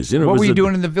the place. What were you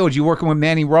doing in the Village? You working with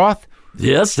Manny Roth?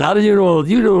 Yes. How do you know?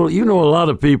 You know a lot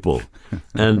of people.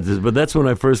 But that's when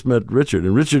I first met Richard.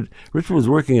 And Richard was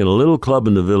working at a little club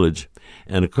in the Village,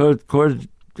 and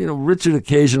Richard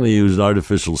occasionally used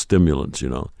artificial stimulants.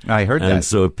 I heard that. And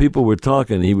so if people were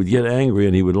talking, he would get angry,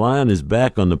 and he would lie on his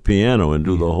back on the piano and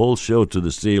do the whole show to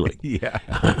the ceiling. Yeah.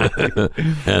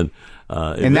 And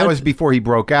that was before he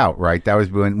broke out, right? That was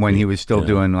when he was still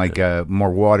doing a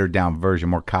more watered down version,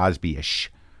 more Cosby-ish.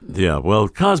 Yeah. Well,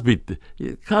 Cosby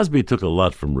took a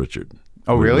lot from Richard.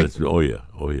 Oh, really? Oh,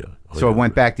 yeah. So it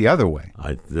went back the other way.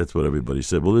 That's what everybody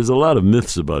said. Well, there's a lot of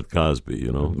myths about Cosby,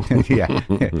 you know. Yeah.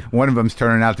 One of them's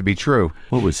turning out to be true.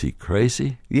 What was he,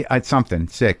 crazy? Yeah, it's something.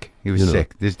 Sick. He was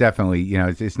sick. There's definitely,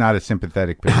 it's not a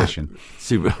sympathetic position.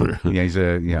 See,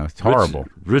 yeah, it's horrible.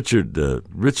 Richard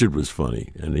was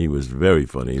funny, and he was very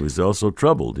funny. He was also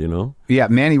troubled, you know. Yeah,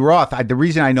 Manny Roth. The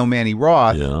reason I know Manny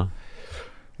Roth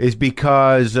is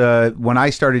because when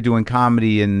I started doing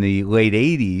comedy in the late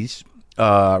 80s,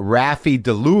 Rafi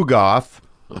DeLugoff,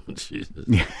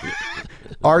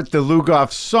 Art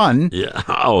DeLugoff's son. Yeah.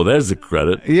 Oh, there's a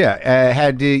credit. Yeah,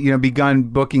 had begun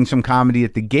booking some comedy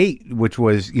at the Gate, which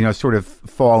was sort of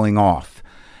falling off,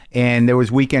 and there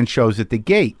was weekend shows at the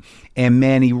Gate, and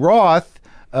Manny Roth.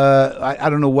 I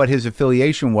don't know what his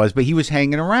affiliation was, but he was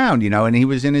hanging around, and he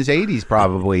was in his 80s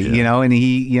probably, and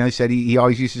he, said he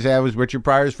always used to say, I was Richard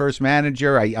Pryor's first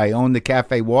manager. I owned the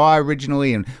Cafe Wa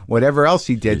originally and whatever else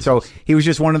he did. Jesus. So he was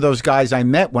just one of those guys I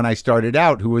met when I started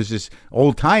out who was this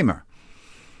old timer,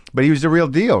 but he was the real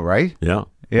deal, right? Yeah.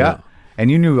 And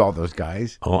you knew all those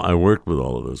guys. Oh, I worked with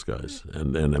all of those guys.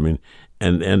 And I mean,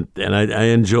 and I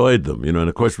enjoyed them, and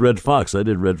of course, Red Fox, I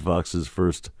did Red Fox's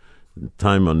first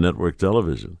time on network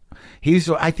television.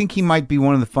 I think he might be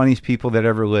one of the funniest people that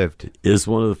ever lived. Is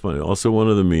one of the funny, also one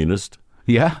of the meanest.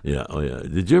 Yeah? Yeah, oh yeah.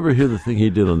 Did you ever hear the thing he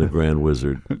did on the Grand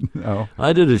Wizard? No.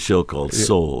 I did a show called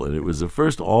Soul, and it was the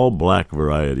first all-black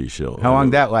variety show. How long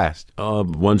did that last?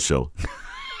 One show.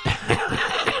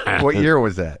 What year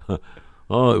was that?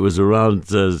 Oh, it was around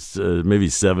maybe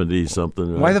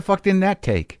 70-something. Right? Why the fuck didn't that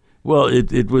take? Well,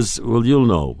 it was, you'll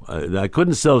know. I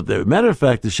couldn't sell it there. Matter of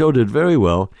fact, the show did very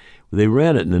well. They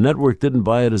ran it, and the network didn't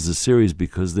buy it as a series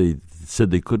because they said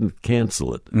they couldn't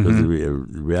cancel it because the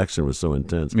reaction was so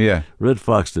intense. Yeah. Red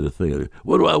Fox did a thing.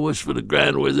 What do I wish for the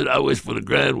Grand Wizard? I wish for the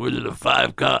Grand Wizard a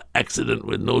 5-car accident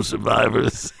with no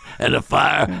survivors and a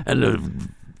fire, and the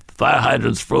fire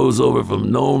hydrants froze over from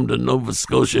Nome to Nova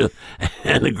Scotia,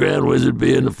 and the Grand Wizard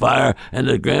be in the fire, and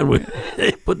the Grand Wizard,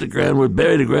 they buried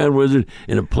the Grand Wizard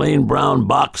in a plain brown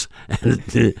box,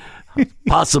 and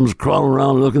possums crawling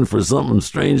around looking for something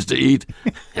strange to eat,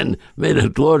 and made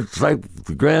a Lord strike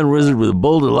the Grand Wizard with a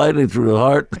bolt of lightning through the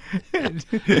heart.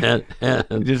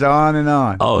 and just on and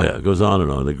on. Oh yeah, it goes on and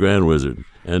on. The Grand Wizard,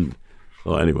 and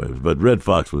anyway, but Red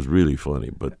Fox was really funny,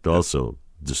 but also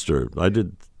disturbed. I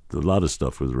did a lot of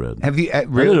stuff with Red. Have you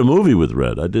really? I did a movie with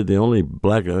Red. I did the only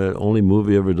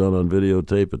movie ever done on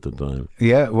videotape at the time.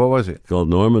 Yeah, what was it? Called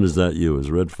Norman, Is That You? It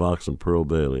was Red Fox and Pearl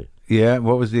Bailey. Yeah,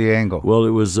 what was the angle? Well,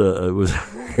 it was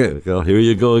well, here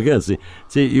you go again. See,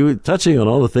 you were touching on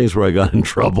all the things where I got in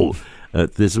trouble.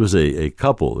 This was a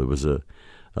couple. It was a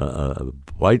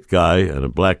white guy and a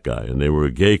black guy, and they were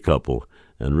a gay couple.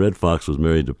 And Red Fox was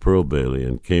married to Pearl Bailey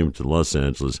and came to Los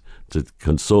Angeles to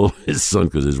console his son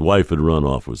because his wife had run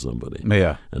off with somebody.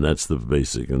 Yeah. And that's the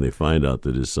basic. And they find out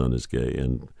that his son is gay.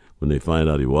 And when they find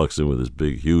out, he walks in with this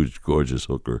big, huge, gorgeous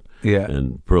hooker. Yeah.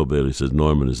 And Pearl Bailey says,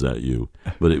 Norman, is that you?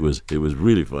 But it was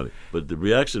really funny. But the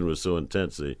reaction was so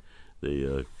intense,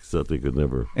 they thought they could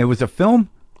never. It was a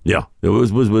film? Yeah. It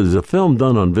was a film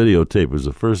done on videotape. It was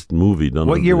the first movie done on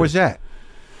What year was that?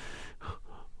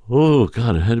 Oh,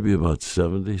 God, it had to be about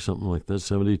 70, something like that,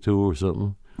 72 or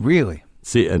something. Really?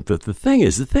 See, and the thing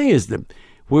is that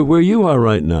where you are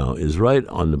right now is right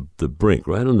on the brink,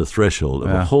 right on the threshold of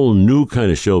a whole new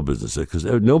kind of show business, because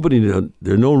there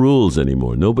are no rules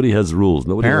anymore. Nobody has rules.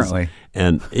 Apparently.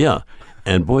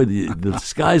 And boy, the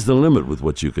sky's the limit with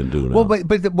what you can do now. Well,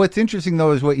 but what's interesting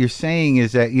though is what you're saying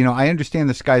is that I understand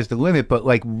the sky's the limit, but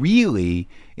like really,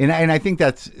 and I think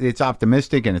it's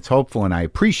optimistic and it's hopeful and I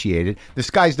appreciate it. The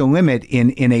sky's the limit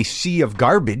in a sea of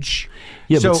garbage.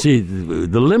 Yeah, but see,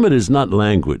 the limit is not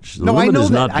language. The limit is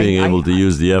not being able to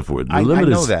use the F word. I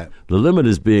know that. The limit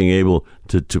is being able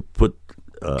to put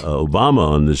Obama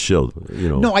on this show,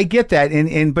 No, I get that,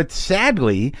 but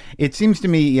sadly, it seems to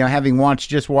me, having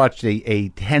just watched a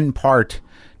 10-part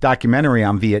documentary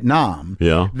on Vietnam,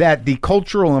 that the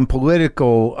cultural and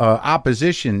political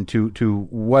opposition to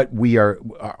what we are,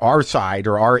 our side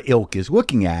or our ilk is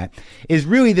looking at, is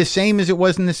really the same as it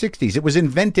was in the 60s. It was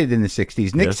invented in the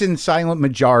 60s. Nixon's silent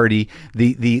majority,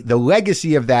 the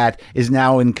legacy of that is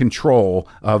now in control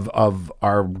of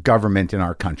our government and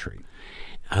our country.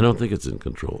 I don't think it's in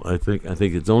control. I think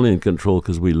it's only in control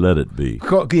because we let it be.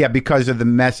 Yeah, because of the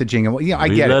messaging. I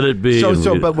get it. We let it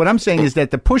be. But what I'm saying is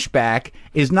that the pushback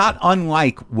is not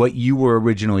unlike what you were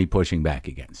originally pushing back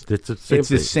against. It's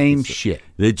the same shit.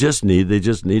 They just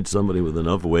need somebody with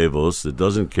enough huevos that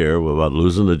doesn't care about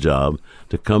losing the job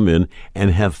to come in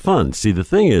and have fun. See, the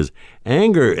thing is,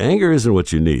 anger isn't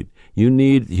what you need. You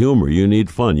need humor. You need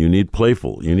fun. You need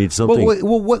playful. You need something.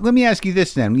 Well, let me ask you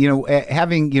this then.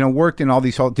 Having worked in all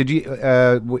these halls, did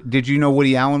you know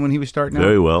Woody Allen when he was starting out?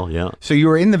 Very well, yeah. So you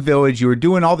were in the Village. You were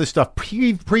doing all this stuff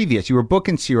previous. You were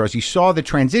booking Ciro's. You saw the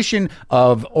transition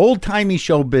of old-timey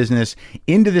show business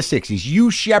into the 60s.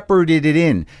 You shepherded it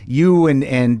in. You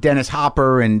and Dennis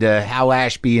Hopper and Hal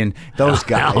Ashby and those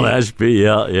guys. Hal Ashby,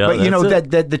 yeah. But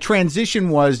that the transition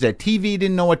was that TV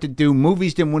didn't know what to do,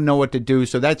 movies didn't know what to do,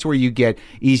 so that's where you get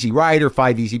Easy Rider,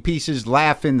 5 Easy Pieces,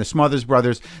 Laugh-In, the Smothers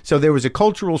Brothers. So there was a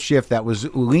cultural shift that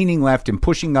was leaning left and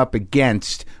pushing up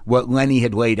against what Lenny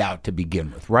had laid out to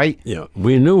begin with, right? Yeah,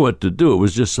 we knew what to do. It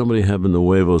was just somebody having the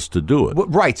huevos to do it.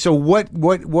 Right. So what?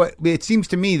 It seems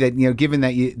to me that given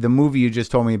that the movie you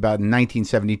just told me about in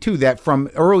 1972, that from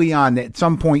early on, at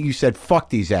some point you said, "Fuck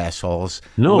these assholes,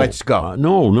 let's go."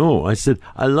 No. I said,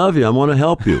 "I love you. I want to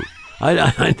help you."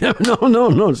 I never,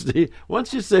 no, Steve.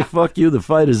 Once you say "fuck you," the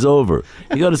fight is over.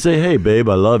 You got to say, "Hey, babe,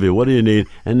 I love you. What do you need?"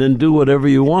 And then do whatever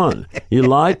you want. You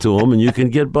lie to them, and you can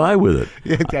get by with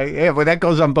it. Yeah, well, that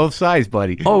goes on both sides,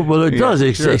 buddy. Oh, well, it does,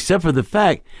 except for the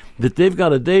fact that they've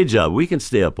got a day job. We can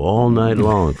stay up all night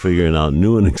long figuring out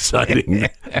new and exciting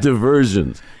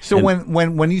diversions. So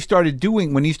when you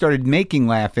started making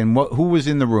Laugh-In, who was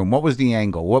in the room? What was the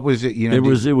angle? What was it? It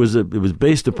was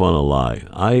based upon a lie.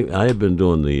 I had been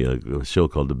doing a show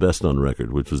called The Best on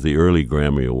Record, which was the early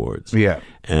Grammy Awards. Yeah,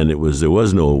 and there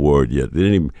was no award yet.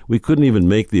 We couldn't even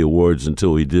make the awards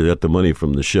until we got the money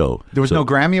from the show. There was no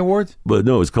Grammy Awards? But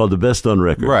no, it's called The Best on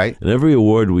Record. Right. And every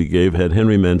award we gave had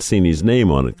Henry Mancini's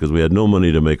name on it because we had no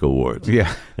money to make awards.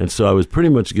 Yeah. And so I was pretty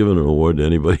much giving an award to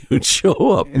anybody who'd show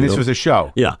up. And this was a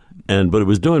show? Yeah. But it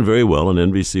was doing very well, and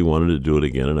NBC wanted to do it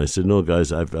again. And I said, "No,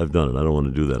 guys, I've done it. I don't want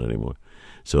to do that anymore."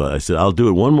 So I said, "I'll do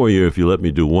it one more year if you let me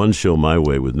do one show my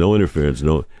way with no interference."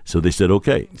 So they said,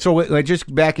 "Okay." So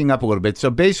just backing up a little bit. So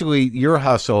basically, your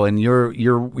hustle and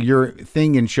your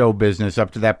thing in show business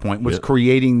up to that point was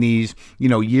creating these,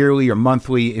 yearly or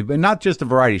monthly, but not just the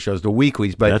variety shows, the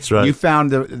weeklies. But that's right. You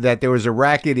found that there was a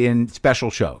racket in special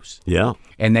shows. Yeah.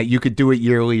 And that you could do it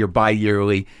yearly or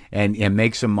bi-yearly and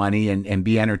make some money and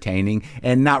be entertaining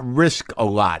and not risk a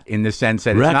lot in the sense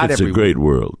that Racket's it's not every a great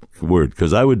word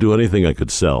because I would do anything I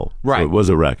could sell. Right. So it was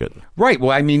a racket. Right.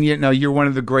 Well, I mean, you're one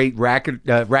of the great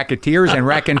racketeers and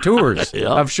raconteurs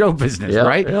of show business,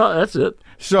 right? Yeah, that's it.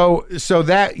 So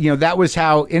that that was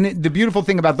how. And the beautiful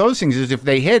thing about those things is if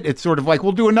they hit, it's sort of like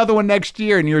we'll do another one next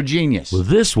year, and you're a genius. Well,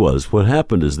 what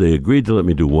happened is they agreed to let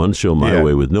me do one show my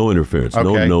way with no interference,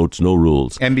 no notes, no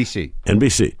rules. NBC.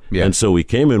 Yeah. And so we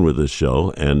came in with this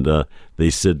show, and they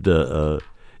said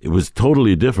it was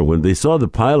totally different. When they saw the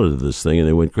pilot of this thing, and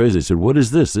they went crazy. They said, "What is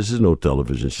this? This is no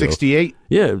television show." 68.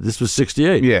 Yeah, this was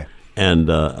 68. Yeah. And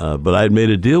but I had made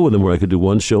a deal with them where I could do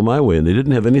one show my way, and they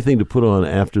didn't have anything to put on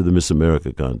after the Miss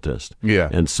America contest. Yeah.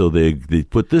 And so they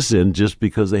put this in just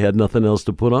because they had nothing else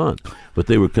to put on. But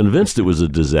they were convinced it was a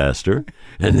disaster,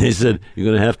 and they said, "You're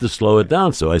going to have to slow it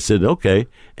down." So I said, "Okay."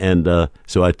 And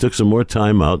so I took some more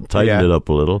time out and tightened it up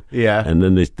a little. Yeah. And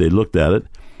then they looked at it.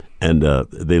 And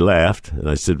they laughed, and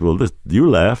I said, "Well, you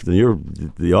laughed,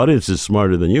 and the audience is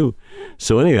smarter than you."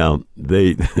 So anyhow,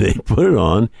 they put it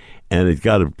on, and it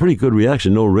got a pretty good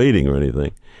reaction, no rating or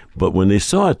anything. But when they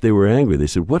saw it, they were angry. They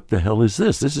said, "What the hell is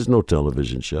this? This is no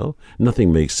television show.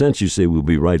 Nothing makes sense. You say we'll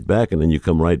be right back, and then you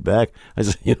come right back." I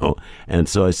said, And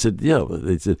so I said, "Yeah."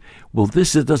 They said, "Well,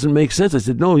 it doesn't make sense." I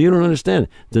said, "No, you don't understand.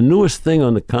 The newest thing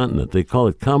on the continent, they call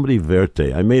it comedy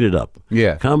verte. I made it up.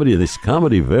 Yeah. Comedy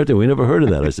verte. We never heard of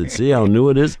that." I said, "See how new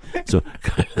it is?" So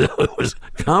it was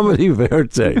comedy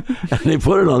verte, and they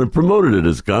put it on and promoted it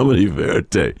as comedy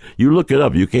verte. You look it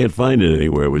up. You can't find it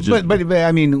anywhere. It was just, but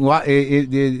I mean,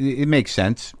 it makes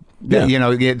sense. That,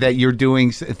 that you're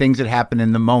doing things that happen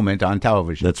in the moment on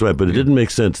television. That's right, but it didn't make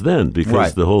sense then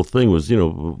because the whole thing was,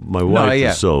 my wife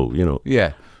is so,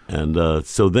 Yeah. And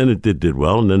so then it did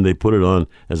well, and then they put it on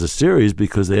as a series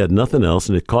because they had nothing else,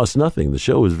 and it cost nothing. The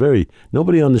show was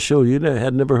nobody on the show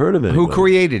had never heard of it. Who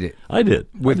created it? I did.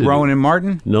 With Rowan and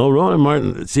Martin? No, Rowan and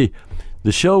Martin. See,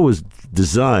 the show was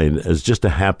designed as just a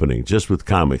happening, just with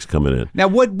comics coming in. Now,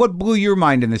 what blew your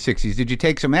mind in the 60s? Did you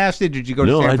take some acid? Did you go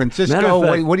to San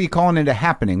Francisco? What are you calling it a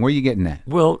happening? Where are you getting that?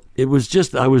 Well, it was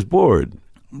just I was bored.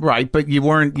 Right, but you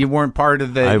weren't part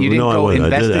of the. You didn't go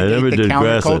investigate I never the did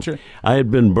counterculture. I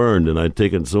had been burned, and I'd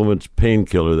taken so much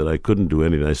painkiller that I couldn't do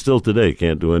anything. I still today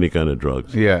can't do any kind of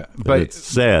drugs. Yeah, but and it's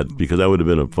sad because I would have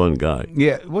been a fun guy.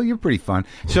 Yeah, well, you're pretty fun.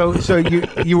 So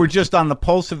you were just on the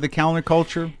pulse of the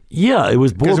counterculture. Yeah, it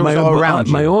was bored. All around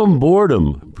my own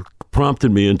boredom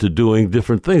prompted me into doing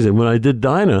different things, and when I did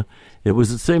Dinah, It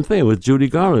was the same thing with Judy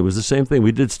Garland. It was the same thing.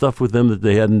 We did stuff with them that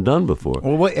they hadn't done before.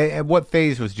 Well, at what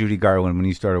phase was Judy Garland when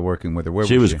you started working with her? Where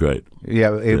she was great. Yeah,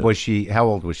 was she? How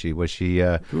old was she? Was she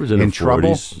was in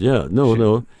trouble? 40s. Yeah,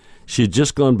 no. She had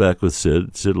just gone back with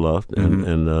Sid Loft,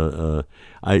 and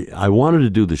I wanted to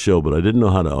do the show, but I didn't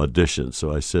know how to audition.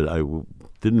 So I said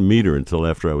didn't meet her until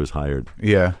after I was hired.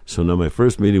 Yeah. So now my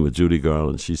first meeting with Judy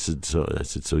Garland, she said, I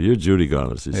said, so you're Judy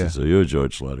Garland. She said, so you're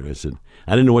George Schlatter. I said,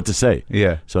 I didn't know what to say.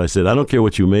 Yeah. So I said, I don't care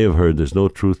what you may have heard. There's no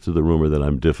truth to the rumor that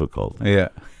I'm difficult. Yeah.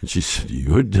 And she said,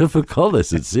 you're difficult? I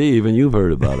said, see, even you've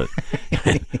heard about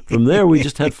it. From there, we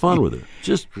just had fun with her.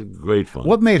 Just great fun.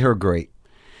 What made her great?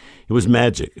 It was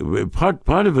magic. Part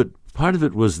of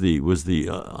it was the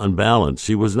unbalance.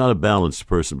 She was not a balanced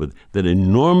person, but that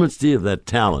enormity of that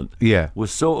talent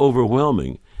was so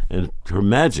overwhelming, and her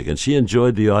magic. And she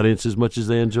enjoyed the audience as much as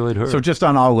they enjoyed her. So just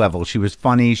on all levels, she was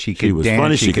funny. She could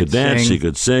dance. She could dance. She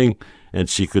could sing, and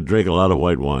she could drink a lot of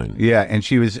white wine. Yeah, and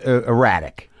she was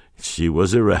erratic. She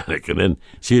was erratic, and then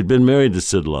she had been married to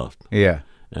Sid Loft. Yeah,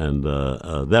 and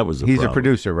that was he's problem. A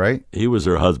producer, right? He was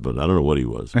her husband. I don't know what he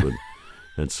was, but.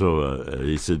 And so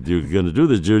he said, you're going to do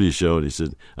the Judy show. And he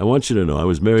said, I want you to know I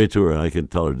was married to her, and I can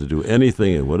tell her to do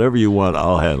anything, and whatever you want,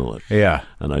 I'll handle it. Yeah.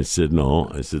 And I said, no.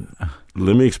 I said,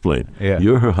 let me explain. Yeah.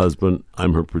 You're her husband.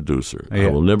 I'm her producer. Yeah. I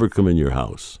will never come in your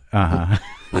house. Uh-huh.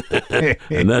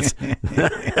 And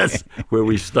that's where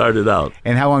we started out.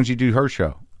 And how long did you do her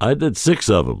show? I did 6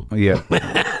 of them. Yeah.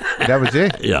 That was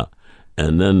it? Yeah.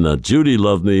 And then Judy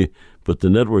loved me. But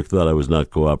the network thought I was not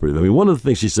cooperative. I mean, one of the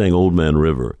things she sang Old Man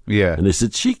River. Yeah. And they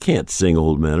said, she can't sing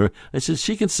Old Man River. I said,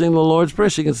 she can sing the Lord's Prayer.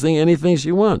 She can sing anything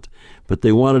she wants. But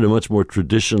they wanted a much more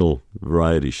traditional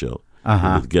variety show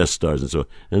with guest stars and so on.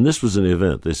 And this was an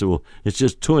event. They said, well, it's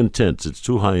just too intense. It's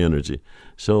too high energy.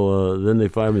 So then they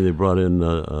fired me. They brought in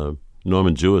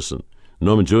Norman Jewison.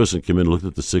 Norman Jewison came in and looked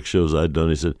at the 6 shows I'd done.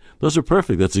 He said, those are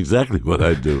perfect. That's exactly what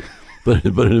I do. But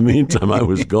in the meantime, I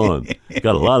was gone.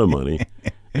 Got a lot of money.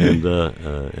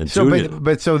 And so,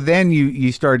 but so then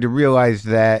you started to realize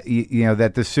that you know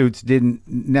that the suits didn't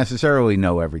necessarily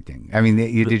know everything. I mean,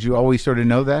 did you always sort of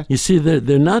know that? You see,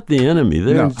 they're not the enemy.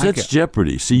 That's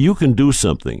jeopardy. See, you can do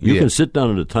something. You can sit down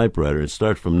at a typewriter and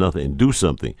start from nothing and do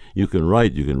something. You can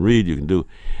write. You can read. You can do,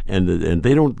 and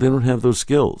they don't have those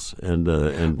skills. And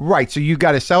right. So you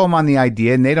got to sell them on the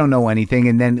idea, and they don't know anything,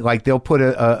 and then like they'll put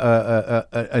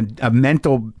a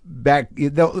mental back.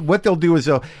 What they'll do is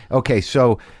okay,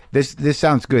 so. This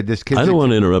sounds good. This kid. I don't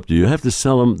want to interrupt you. You have to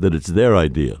sell them that it's their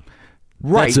idea.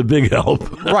 Right. That's a big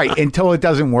help. Right. Until it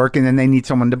doesn't work, and then they need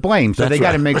someone to blame. So they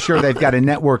got to make sure they've got a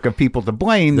network of people to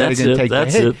blame that are going to take the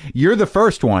hit. You're the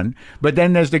first one, but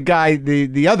then there's the guy,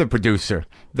 the other producer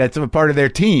that's a part of their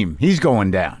team. He's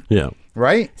going down. Yeah.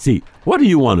 Right? See, what do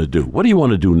you want to do? What do you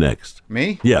want to do next?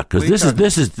 Me? Yeah, because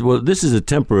this is a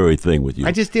temporary thing with you.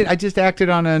 I just acted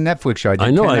on a Netflix show. I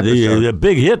know. A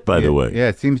big hit, by the way. Yeah,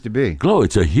 it seems to be. Glow,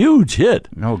 it's a huge hit.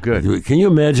 Oh, good. Can you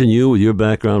imagine you with your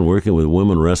background working with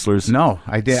women wrestlers? No,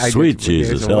 I did. Sweet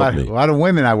Jesus, help me. A lot of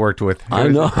women I worked with. I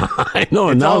know. I know.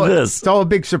 And now this. It's all a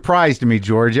big surprise to me,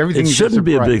 George. Everything. It shouldn't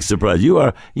be a big surprise. You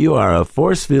are a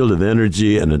force field of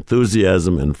energy and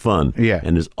enthusiasm and fun. Yeah.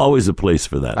 And there's always a place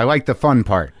for that. I like the fun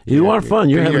part. You are fun.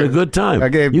 You're having a good time.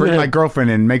 Okay, bring my girlfriend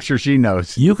in, make sure she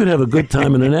knows. You could have a good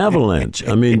time in an avalanche.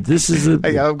 I mean, this is a.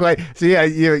 I'm glad. So yeah,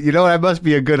 you know, I must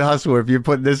be a good hustler if you're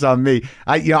putting this on me.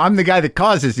 I'm the guy that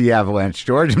causes the avalanche,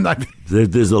 George. I'm not.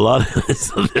 There's a lot.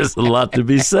 There's a lot to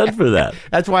be said for that.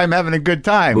 That's why I'm having a good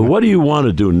time. But what do you want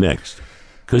to do next?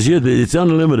 Because it's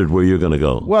unlimited where you're going to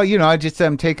go. Well, you know,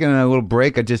 I'm taking a little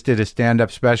break. I just did a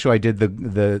stand-up special. I did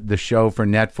the show for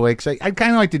Netflix. I'd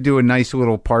kind of like to do a nice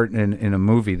little part in a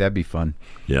movie. That'd be fun.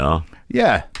 Yeah?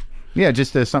 Yeah,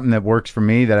 just something that works for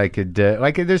me that I could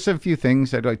there's a few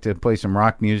things I'd like to play some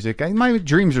rock music. My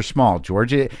dreams are small,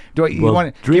 George. You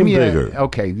want to dream bigger?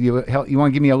 Okay, you want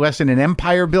to give me a lesson in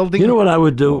empire building? You know what I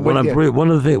would do one of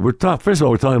the things first of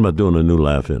all, we're talking about doing a new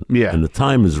Laugh-In. Yeah, and the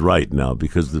time is right now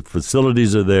because the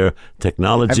facilities are there,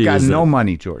 technology. I've got is no there.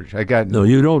 money, George. No,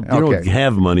 you don't. You don't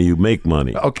have money. You make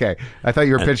money. Okay, I thought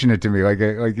you were pitching it to me like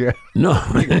no.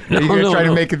 You're gonna try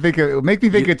to make me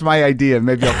think it's my idea.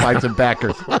 Maybe I'll find some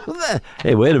backers.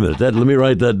 Hey, wait a minute. Let me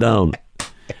write that down.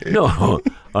 No. All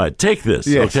right, take this,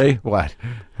 yes. Okay? What?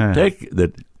 Take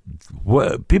that.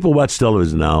 People watch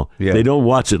television now. Yeah. They don't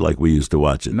watch it like we used to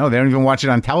watch it. No, they don't even watch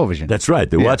it on television. That's right.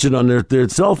 They watch it on their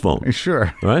cell phone.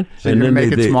 Sure. Right? So you're going to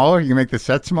make it smaller? You make the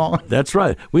set smaller? That's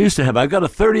right. We used to have, I've got a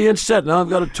 30-inch set. Now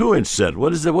I've got a 2-inch set.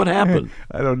 What is it? What happened?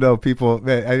 I don't know. People,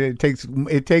 it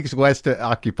takes less to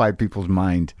occupy people's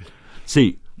mind.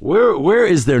 See, Where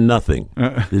is there nothing?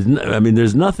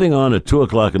 There's nothing on at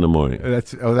 2:00 in the morning.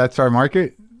 That's our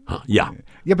market. Yeah.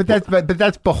 Yeah, but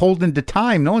that's beholden to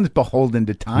time. No one's beholden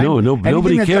to time. No,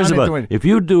 nobody cares about it. If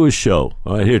you do a show,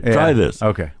 all right, here, try this.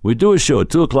 Okay. We do a show at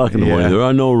 2:00 in the morning. There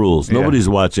are no rules. Nobody's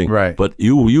watching. Right. But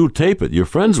you tape it. Your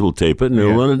friends will tape it, and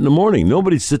they'll run it in the morning.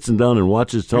 Nobody's sitting down and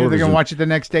watches television. They're going to watch it the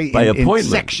next day by in appointment,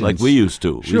 sections. like we used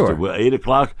to. Sure.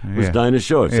 8:00 was Dinah's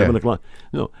show at 7:00.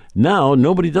 No, now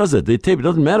nobody does that. They tape it. It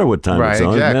doesn't matter what time it's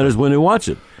on. Exactly. It matters when they watch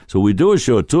it. So we do a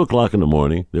show at 2:00 in the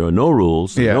morning. There are no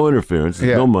rules, no interference,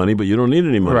 there's no money, but you don't need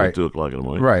any money at 2:00 in the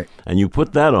morning. Right. And you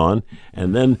put that on,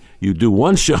 and then you do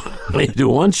one show.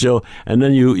 And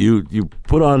then you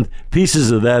put on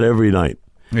pieces of that every night.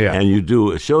 Yeah. And you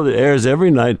do a show that airs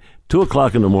every night,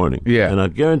 2:00 in the morning. Yeah. And I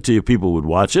guarantee you people would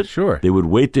watch it. Sure. They would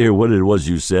wait to hear what it was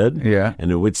you said. Yeah.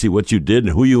 And they would see what you did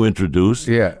and who you introduced.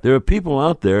 Yeah. There are people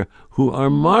out there who are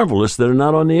marvelous that are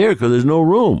not on the air because there's no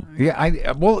room. Yeah,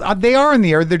 they are on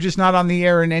the air. They're just not on the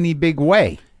air in any big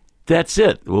way. That's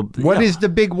it. Well, what is the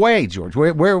big way, George?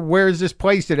 Where is this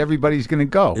place that everybody's going to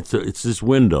go? It's this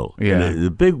window. Yeah. And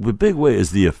the big way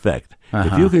is the effect.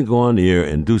 If you can go on the air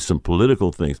and do some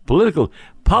political things,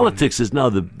 politics is now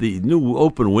the new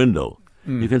open window.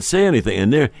 You can say anything,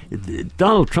 and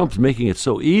Donald Trump's making it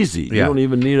so easy. You don't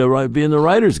even need to be in the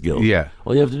Writers Guild. Yeah,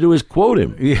 all you have to do is quote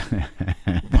him. Yeah.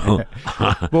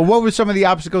 Well, what were some of the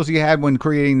obstacles you had when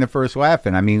creating the first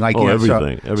Laugh-In? I mean,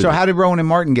 everything. So how did Rowan and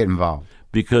Martin get involved?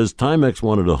 Because Timex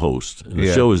wanted a host, and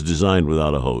the show was designed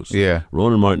without a host. Yeah.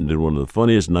 Rowan and Martin did one of the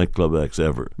funniest nightclub acts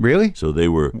ever. Really? So they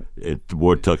wore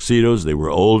tuxedos. They were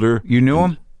older. You knew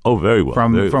them? Oh, very well.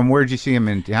 From where'd you see him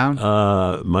in town?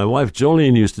 My wife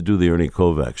Jolene used to do the Ernie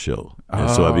Kovacs show, and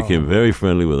so I became very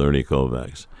friendly with Ernie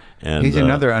Kovacs. And he's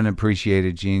another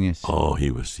unappreciated genius. Oh,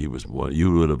 he was one.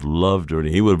 You would have loved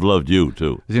Ernie. He would have loved you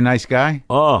too. He's a nice guy.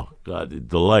 Oh God,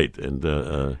 delight. And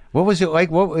what was it like?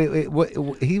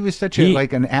 What he was such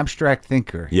an abstract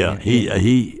thinker. Yeah,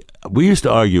 we used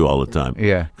to argue all the time.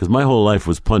 Yeah, because my whole life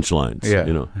was punchlines. Yeah,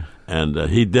 you know. And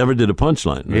he never did a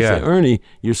punchline. And I say, Ernie,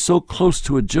 you're so close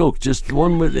to a joke. Just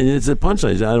one, and it's a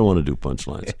punchline. He said, I don't want to do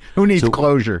punchlines. Who needs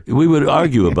closure? We would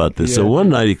argue about this. So one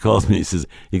night he calls me. He says,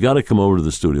 you got to come over to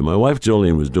the studio. My wife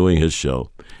Jolene was doing his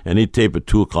show, and he'd tape at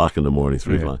 2:00 in the morning,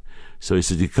 3 o'clock. So he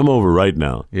said, you come over right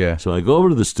now. Yeah. So I go over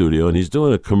to the studio, and he's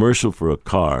doing a commercial for a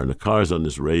car, and the car's on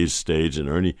this raised stage, and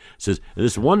Ernie says,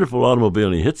 this wonderful automobile,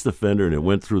 and he hits the fender, and it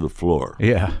went through the floor.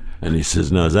 Yeah. And he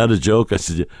says, now, is that a joke? I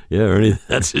said, yeah, Ernie,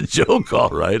 that's a joke, all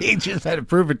right. He just had to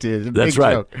prove it to you. It's a that's big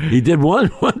right. Joke. He did one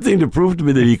thing to prove to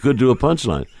me that he could do a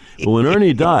punchline. But when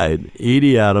Ernie died,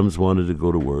 Edie Adams wanted to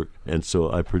go to work, and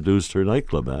so I produced her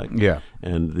nightclub act. Yeah.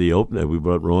 And we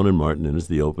brought Rowan and Martin in as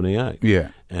the opening act. Yeah.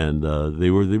 And they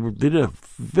did a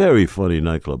very funny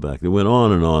nightclub act. They went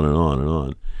on and on and on and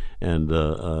on.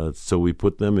 And so we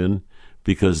put them in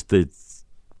because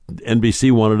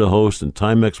NBC wanted a host and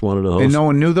Timex wanted a host. And no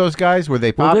one knew those guys? Were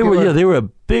they popular? Well, they were a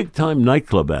big-time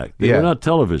nightclub act. They were not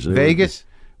television.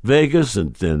 Vegas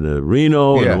and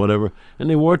Reno and whatever.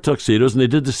 And they wore tuxedos, and they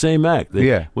did the same act.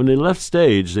 When they left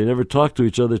stage, they never talked to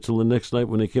each other till the next night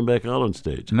when they came back out on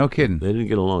stage. No kidding. They didn't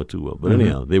get along too well. But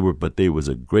anyhow, they was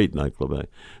a great nightclub act.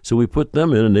 So we put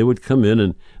them in, and they would come in,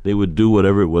 and they would do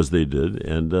whatever it was they did.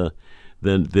 And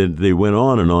then they went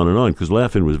on and on and on because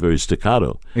Laugh-In was very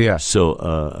staccato. Yeah.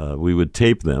 So we would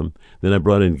tape them. Then I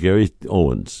brought in Gary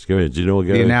Owens. Gary, did you know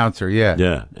Gary? The announcer, yeah.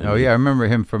 Yeah. Oh, yeah, I remember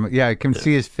him from, I can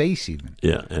see his face even.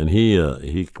 Yeah, and he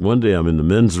one day I'm in the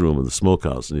men's room of the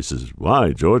smokehouse, and he says,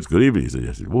 "Why, George, good evening."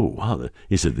 I said, "Whoa, wow."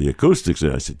 He said, "The acoustics."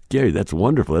 I said, "Gary, that's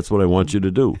wonderful. That's what I want you to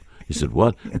do." He said,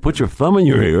 "What?" "Put your thumb in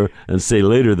your ear and say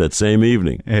later that same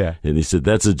evening." Yeah. And he said,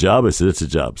 "That's a job?" I said, "It's a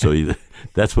job." So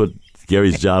that's what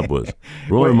Gary's job was.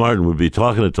 Rowan Martin would be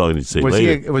talking and talking. He'd say,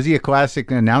 was he a classic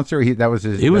announcer? That was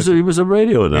his. He was a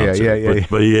radio announcer. Yeah.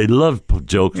 But he loved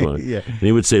jokes. Yeah. And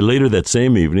he would say later that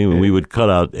same evening, and we would cut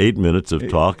out 8 minutes of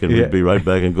talk, and we'd be right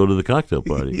back and go to the cocktail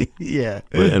party. Yeah.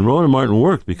 And Rowan and Martin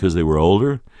worked because they were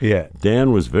older. Yeah.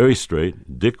 Dan was very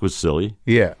straight. Dick was silly.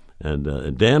 Yeah.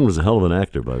 And Dan was a hell of an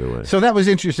actor, by the way. So that was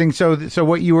interesting. So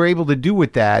what you were able to do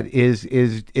with that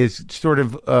is sort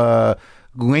of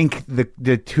link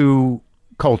the two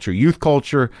culture, youth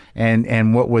culture,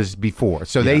 and what was before.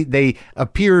 So they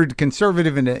appeared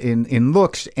conservative in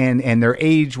looks, and their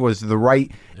age was the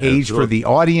right age for the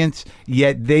audience.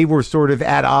 Yet they were sort of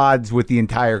at odds with the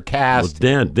entire cast.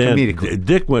 Well,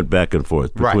 Dick went back and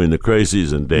forth between the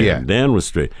crazies and Dan. Yeah. Dan was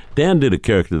straight. Dan did a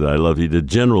character that I loved. He did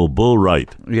General Bull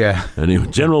Wright. Yeah, and he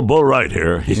General Bull Wright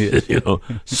here. He said,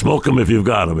 smoke him if you've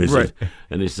got him. He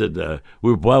said,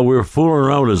 while we were fooling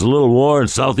around with this little war in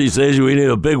Southeast Asia, we need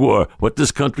a big war. What this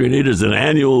this country needs an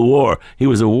annual war. He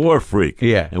was a war freak.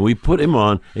 Yeah. And we put him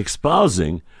on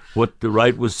espousing what the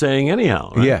right was saying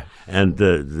anyhow. Right? Yeah. And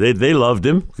they loved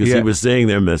him because he was saying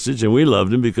their message, and we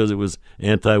loved him because it was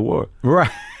anti-war. Right.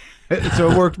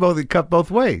 So it cut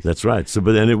both ways. That's right. So,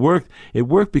 but then it worked. It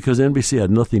worked because NBC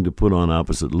had nothing to put on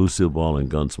opposite Lucille Ball and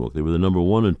Gunsmoke. They were the number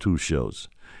 1 and 2 shows,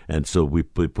 and so we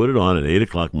put it on at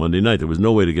 8:00 Monday night. There was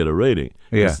no way to get a rating.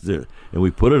 Yeah. And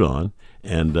we put it on,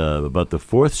 and about the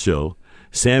 4th show,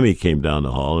 Sammy came down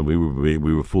the hall, and we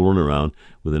were fooling around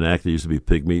with an actor that used to be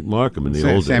Pigmeat Markham in the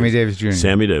old days. Sammy Davis Jr.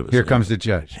 Sammy Davis. Here comes the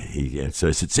judge. So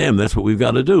I said, Sam, that's what we've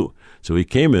got to do. So he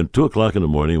came in 2:00 in the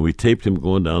morning, and we taped him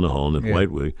going down the hall in a white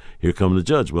wig. Here come the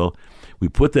judge. Well, we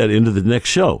put that into the next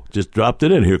show. Just dropped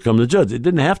it in. Here come the judge. It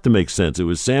didn't have to make sense. It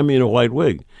was Sammy in a white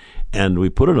wig. And we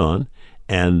put it on,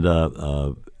 and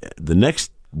the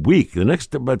next week,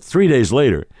 about 3 days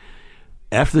later,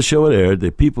 after the show had aired,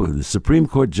 the Supreme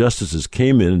Court justices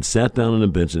came in and sat down on a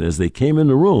bench, and as they came in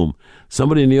the room,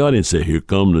 somebody in the audience said, "Here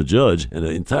come the judge," and the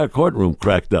entire courtroom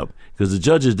cracked up because the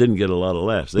judges didn't get a lot of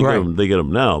laughs. They get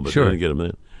them now, but they didn't get them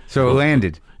then. So it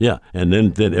landed. Yeah, and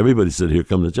then everybody said, "Here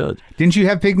come the judge." Didn't you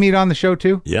have Pigmeat on the show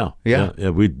too? Yeah.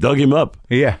 We dug him up.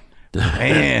 Yeah.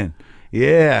 Man.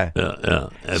 Yeah.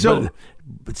 Yeah. So.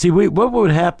 But see, what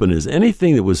would happen is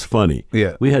anything that was funny.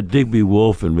 Yeah. We had Digby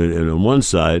Wolf and on one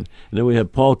side, and then we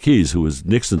had Paul Keyes, who was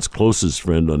Nixon's closest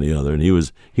friend, on the other, and he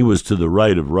was to the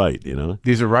right of right. You know.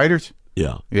 These are writers.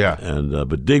 Yeah. Yeah. And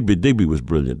but Digby was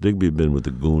brilliant. Digby had been with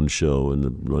the Goon Show and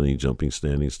the Running, Jumping,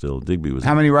 Standing Still. Digby was.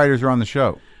 How many writers were on the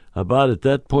show? At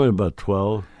that point, about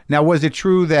 12. Now, was it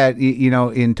true that,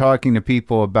 in talking to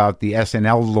people about the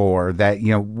SNL lore, that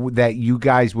that you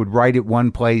guys would write at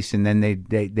one place and then they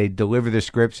deliver the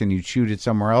scripts and you'd shoot it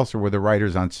somewhere else, or were the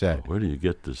writers on set? Where do you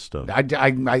get this stuff?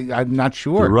 I'm not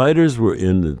sure. The writers were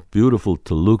in the beautiful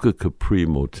Toluca Capri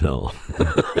Motel.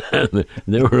 And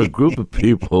there were a group of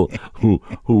people who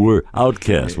were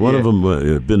outcasts. One of them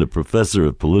had been a professor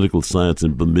of political science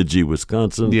in Bemidji,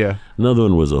 Wisconsin. Yeah. Another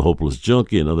one was a hopeless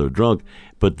junkie, another a drunk.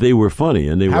 But they were funny,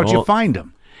 and they were. How'd you find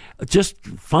them? Just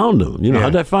found them.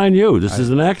 How'd I find you? This is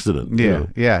an accident.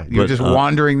 Yeah. You're just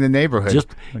wandering the neighborhood.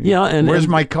 And where's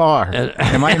my car?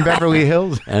 Am I in Beverly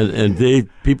Hills? And they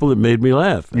people that made me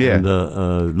laugh. Yeah.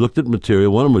 And looked at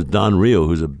material. One of them was Don Rio,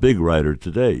 who's a big writer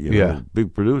today.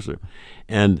 Big producer.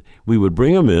 And we would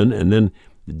bring them in, and then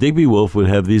Digby Wolf would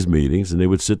have these meetings, and they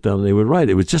would sit down and they would write.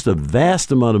 It was just a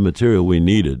vast amount of material we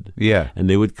needed. Yeah. And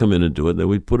they would come in and do it, and then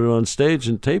we'd put it on stage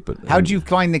and tape it. How'd you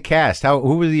find the cast?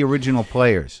 Who were the original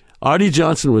players? Artie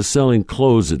Johnson was selling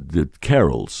clothes at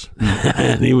Carol's,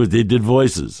 and they did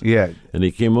voices. Yeah. And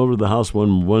he came over to the house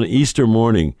one Easter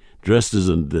morning dressed as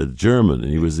a German,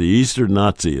 and he was the Easter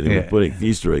Nazi, and he was putting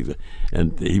Easter eggs.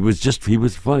 And he was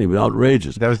funny,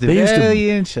 outrageous. That was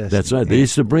very interesting. That's right. They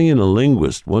used to bring in a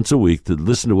linguist once a week to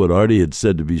listen to what Artie had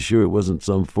said to be sure it wasn't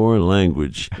some foreign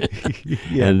language.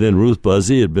 And then Ruth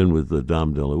Buzzy had been with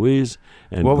Dom DeLuise.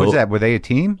 And what was that? Were they a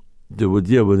team? When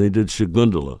they did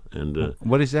Shagundala. And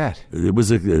what is that? It was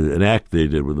an act they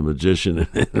did with a magician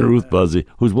and Ruth Buzzy,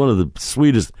 who's one of the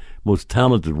sweetest, most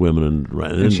talented women.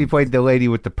 And she played the lady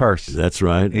with the purse. That's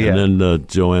right. Yeah. And then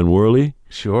Joanne Worley.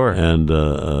 Sure. And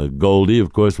Goldie,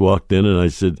 of course, walked in, and I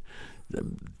said,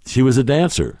 she was a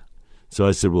dancer. So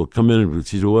I said, well, come in. And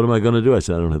she said, what am I going to do? I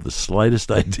said, I don't have the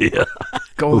slightest idea.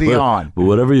 Goldie on. But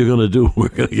whatever you're going to do, we're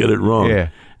going to get it wrong. Yeah.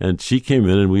 And she came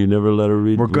in, and we never let her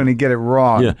read. We're going to get it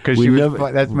wrong because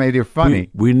that's made her funny.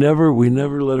 We never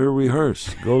let her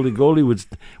rehearse. Goldie would.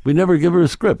 We never give her a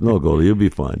script. No, Goldie, you'll be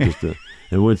fine.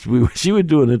 And when she would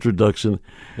do an introduction,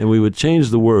 and we would change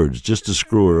the words just to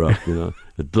screw her up.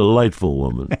 A delightful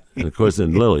woman. And of course,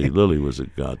 then Lily was a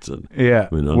godsend. Yeah.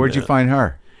 Where'd you find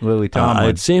her? Lily Tomlin. I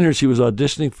had seen her. She was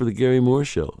auditioning for the Gary Moore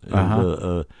show.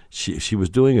 And, she was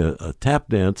doing a tap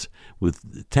dance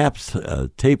with taps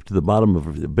taped to the bottom of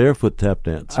her, barefoot tap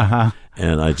dance.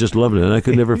 And I just loved it, and I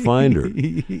could never find her. What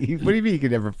do you mean you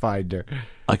could never find her?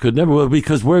 I could never. Well,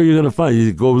 because where are you going to find?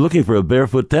 You go looking for a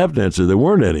barefoot tap dancer. There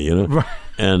weren't any,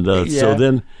 And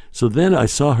so then I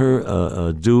saw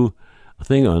her do a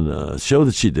thing on a show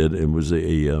that she did. It was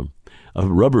a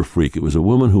rubber freak. It was a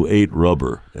woman who ate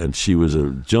rubber, and she was a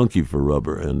junkie for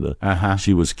rubber. And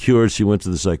she was cured. She went to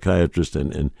the psychiatrist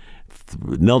and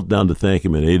knelt down to thank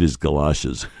him and ate his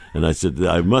galoshes. And I said,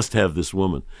 I must have this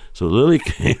woman. So Lily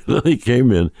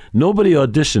came in. Nobody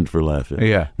auditioned for Laughing.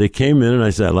 Yeah. They came in, and I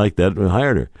said, I like that, and I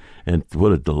hired her. And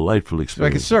what a delightful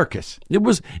experience! Like a circus. It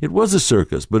was a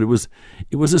circus, but it was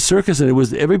a circus, and it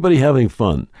was everybody having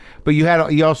fun. But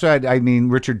you also had, I mean,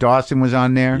 Richard Dawson was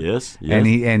on there. Yes. And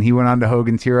he went on to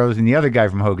Hogan's Heroes, and the other guy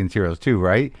from Hogan's Heroes too,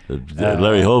 right?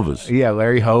 Larry Hovis. Yeah,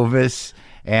 Larry Hovis.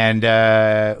 And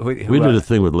we did a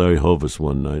thing with Larry Hovis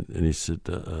one night, and he said,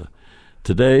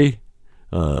 today,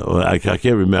 well, I can't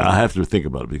remember. I have to think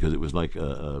about it because it was like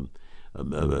it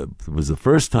was the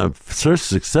first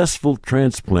successful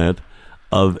transplant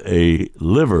of a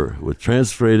liver was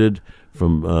transferred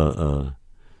from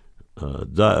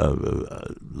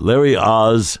Larry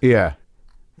Oz. Yeah.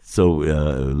 So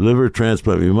liver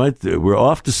transplant. We're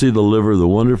off to see the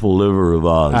wonderful liver of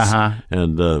Oz. Uh-huh.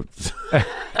 And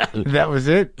that was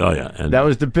it. Oh yeah, and that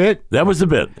was the bit. That was the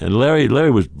bit. And Larry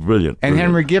was brilliant. And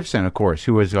Henry Gibson, of course,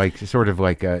 who was like sort of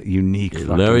like a unique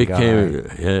fucking Larry guy.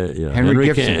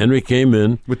 Henry came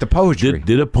in with the poetry.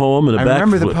 Did a poem and a backflip. I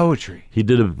remember the poetry. He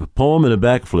did a poem and a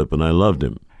backflip, and I loved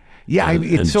him. Yeah,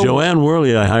 and Joanne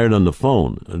Worley I hired on the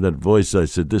phone. And that voice, I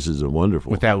said, this is a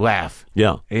wonderful. With that laugh.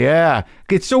 Yeah. Yeah.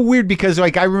 It's so weird because,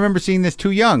 like, I remember seeing this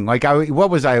too young. Like, what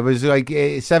was I? I was like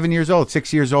 7 years old,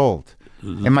 6 years old.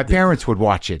 And my parents would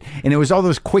watch it. And it was all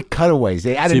those quick cutaways.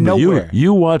 They out of nowhere.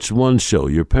 You watched one show.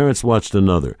 Your parents watched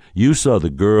another. You saw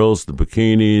the girls, the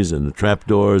bikinis, and the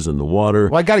trapdoors, and the water.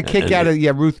 Well, I got a kick out of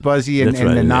Ruth Buzzy and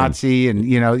the Nazi. And,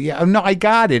 no, I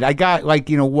got it. I got, like,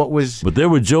 what was... But there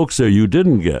were jokes there you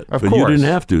didn't get. Of course. You didn't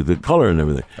have to. The color and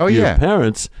everything. Oh, yeah. Your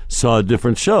parents saw a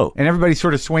different show. And everybody's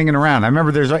sort of swinging around. I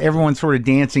remember everyone sort of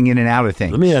dancing in and out of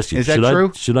things. Let me ask you. Is that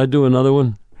true? Should I do another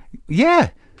one? Yeah.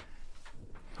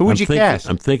 Who would you cast?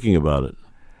 I'm thinking about it.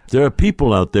 There are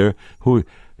people out there who,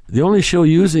 the only show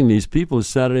using these people is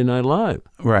Saturday Night Live.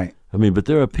 Right. I mean, but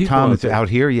there are people out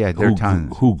here, yeah, there are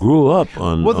tons. Who grew up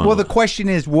on... Well, the question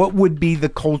is, what would be the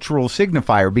cultural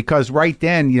signifier? Because right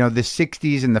then, the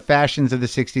 60s and the fashions of the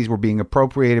 60s were being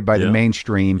appropriated by the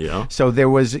mainstream. Yeah. So there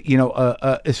was,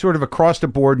 a sort of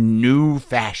across-the-board new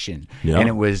fashion. Yeah. And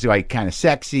it was like kind of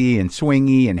sexy and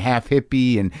swingy and half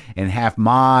hippie and half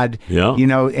mod. Yeah.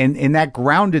 And that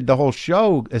grounded the whole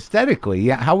show aesthetically.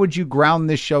 Yeah. How would you ground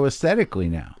this show aesthetically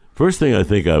now? First thing I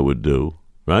think I would do,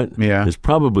 right? Yeah. Is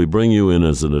probably bring you in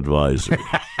as an advisor.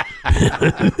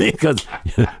 because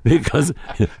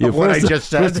what I just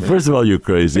said. First of all, you're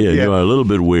crazy and you are a little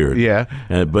bit weird. Yeah.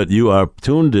 But you are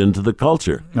tuned into the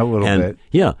culture. A little bit.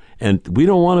 Yeah. And we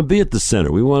don't want to be at the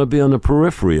center. We want to be on the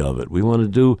periphery of it. We want to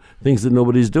do things that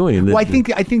nobody's doing. Well, I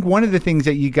think one of the things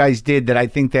that you guys did that I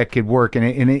think that could work,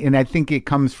 and I think it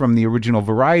comes from the original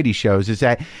variety shows, is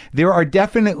that there are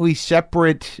definitely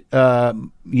separate,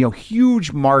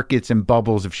 huge markets and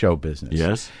bubbles of show business.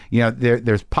 Yes.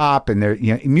 There's pop and there,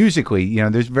 musically,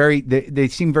 there's they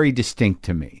seem very distinct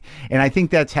to me, and I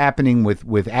think that's happening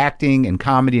with acting and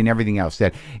comedy and everything else.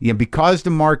 That because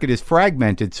the market is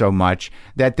fragmented so much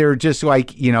that they're just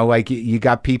like you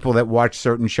got people that watch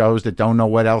certain shows that don't know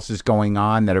what else is going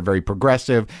on, that are very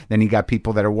progressive. Then you got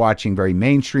people that are watching very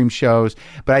mainstream shows.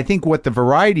 But I think what the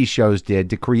variety shows did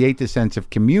to create the sense of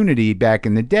community back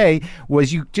in the day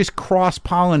was you just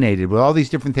cross-pollinated with all these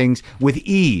different things with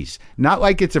ease, not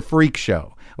like it's a freak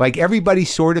show. Like everybody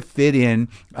sort of fit in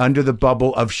under the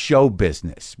bubble of show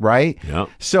business, right? Yeah.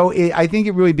 So I think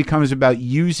it really becomes about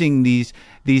using these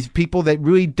people that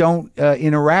really don't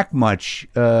interact much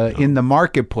in the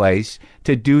marketplace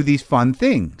to do these fun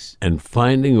things. And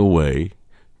finding a way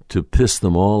to piss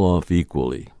them all off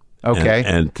equally. Okay.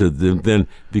 And to then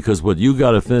because what you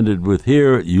got offended with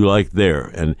here, you like there,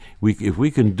 and if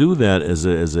we can do that as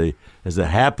a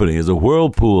happening, as a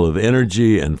whirlpool of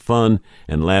energy and fun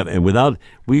and laugh, and without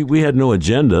we had no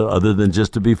agenda other than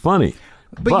just to be funny.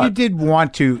 But you did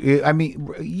want to. I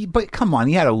mean, but come on,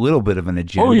 you had a little bit of an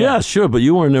agenda. Oh yeah, sure, but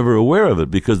you were never aware of it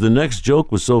because the next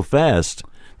joke was so fast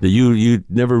that you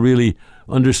never really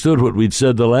understood what we'd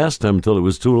said the last time until it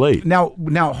was too late. Now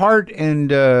Hart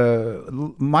and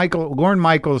Lorne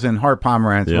Michaels and Hart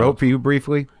Pomerantz wrote for you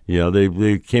briefly. Yeah,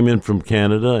 they came in from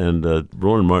Canada, and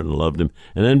Rowan Martin loved him,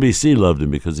 and NBC loved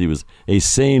him because he was a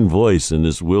sane voice in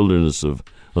this wilderness of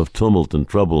tumult and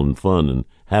trouble and fun and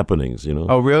happenings.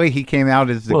 Oh, really? He came out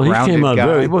as the grounded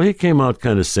guy. He came out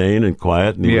kind of sane and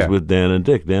quiet, and he was with Dan and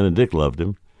Dick. Dan and Dick loved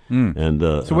him. And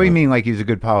so what do you mean? Like he's a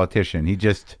good politician? He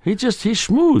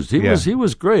schmoozed. He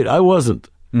was great. I wasn't.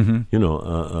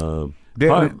 Mm-hmm.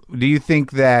 Do you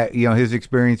think that his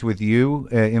experience with you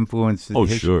influenced?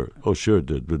 Sure it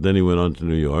did. But then he went on to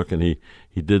New York and he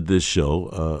did this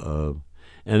show.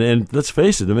 And let's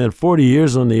face it, the man 40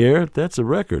 years on the air. That's a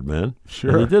record, man.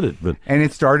 Sure, and he did it. And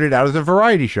it started out as a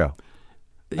variety show.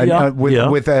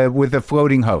 With a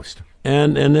floating host.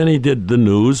 And then he did the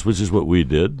news, which is what we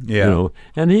did. Yeah. You know,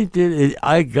 and he did.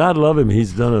 God love him.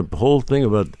 He's done a whole thing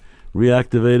about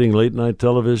reactivating late night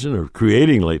television or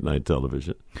creating late night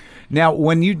television. Now,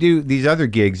 when you do these other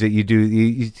gigs that you do,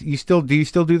 you still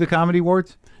do the Comedy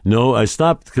Awards? No, I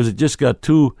stopped because it just got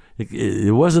too.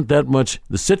 It wasn't that much.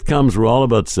 The sitcoms were all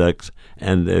about sex,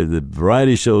 and the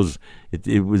variety shows.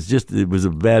 It was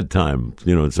a bad time,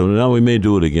 you know. So now we may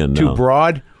do it again. Too now.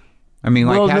 broad. I mean,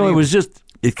 like, well, no, it was just.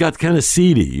 It got kind of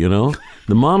seedy, you know.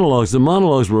 The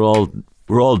monologues were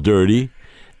all dirty,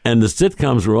 and the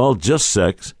sitcoms were all just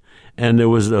sex, and there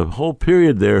was a whole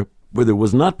period there where there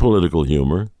was not political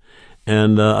humor,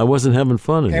 and I wasn't having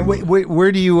fun anymore. And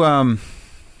where do you?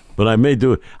 But I may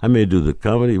do the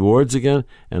Comedy Awards again,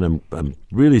 and I'm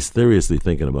really seriously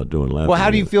thinking about doing Laughing. Well, how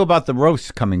do you feel about the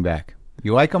roasts coming back?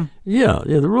 You like them? Yeah,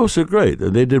 the roasts are great.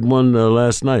 They did one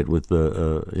last night with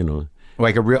you know.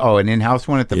 Like an in-house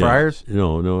one at the Pryor's?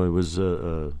 No, it was.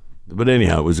 But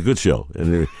anyhow, it was a good show,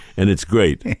 and it's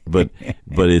great. But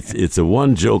it's a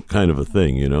one joke kind of a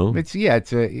thing, you know. It's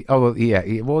people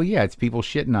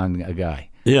shitting on a guy.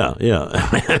 Yeah.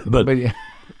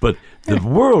 But the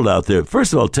world out there,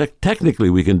 first of all, technically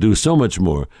we can do so much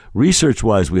more.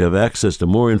 Research-wise, we have access to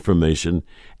more information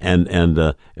and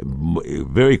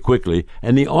very quickly.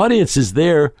 And the audience is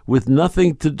there with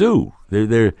nothing to do.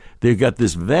 They've got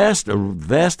this vast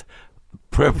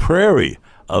prairie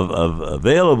of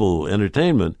available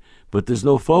entertainment, but there's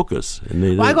no focus.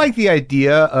 And I like the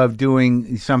idea of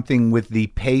doing something with the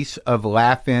pace of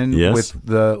Laugh-In, with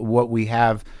what we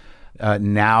have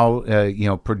now,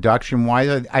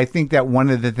 production-wise. I think that one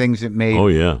of the things that made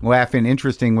Laugh-In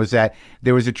interesting was that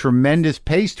there was a tremendous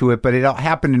pace to it, but it all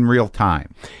happened in real time.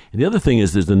 And the other thing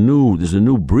is there's a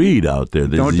new breed out there.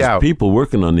 There's these people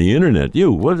working on the internet.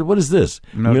 What is this?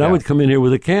 I would come in here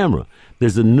with a camera.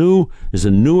 There's a new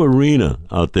arena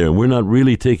out there, and we're not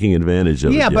really taking advantage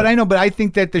of it. Yeah, but I know. But I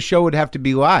think that the show would have to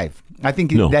be live. I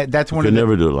think that's one of the...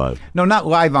 never do it live. No, not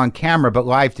live on camera, but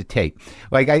live to tape.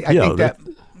 Like, I think that...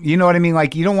 You know what I mean?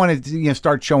 Like, you don't want to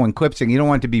start showing clips, and you don't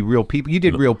want it to be real people. You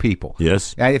did real people.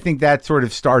 Yes. I think that sort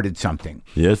of started something.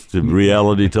 Yes, the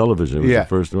reality television was the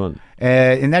first one.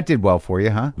 And that did well for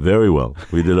you, huh? Very well.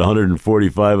 We did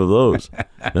 145 of those.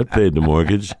 That paid the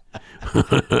mortgage.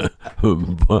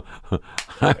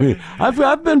 I mean,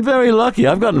 I've been very lucky.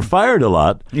 I've gotten fired a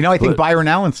lot. I think Byron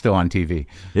Allen's still on TV.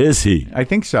 Is he? I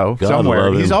think so. God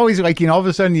somewhere. He's always like, all of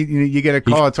a sudden you get a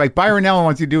call. It's like Byron Allen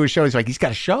wants you to do a show. He's like, he's got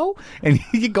a show, and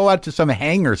you go out to some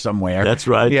hangar somewhere. That's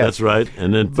right. Yeah. That's right.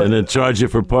 And then charge you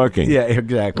for parking. Yeah,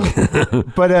 exactly.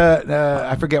 But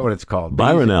I forget what it's called.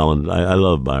 Byron Allen. I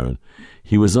love Byron.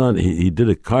 He was on. He did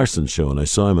a Carson show, and I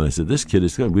saw him, and I said, "This kid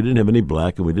is good." We didn't have any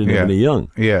black, and we didn't have any young.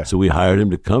 Yeah. So we hired him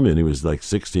to come in. He was like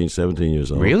 16, 17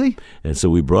 years old. Really? And so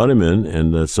we brought him in,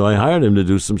 and so I hired him to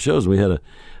do some shows. We had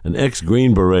an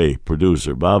ex-Green Beret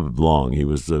producer, Bob Long. He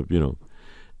was,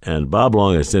 and Bob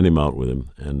Long. I sent him out with him,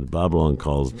 and Bob Long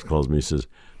calls me, says,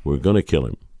 "We're going to kill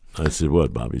him." I said,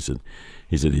 "What, Bob?" He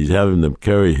said, he's having them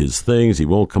carry his things. He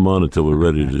won't come on until we're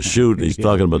ready to shoot. And he's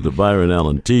talking about the Byron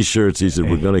Allen T-shirts. He said,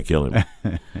 "We're going to kill him."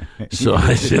 So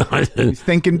I said, he's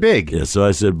thinking big. Yeah. So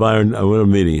I said, "Byron, I went to a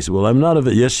meeting." He said, "Well, I'm not of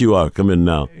it." "Yes, you are. Come in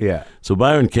now." Yeah. So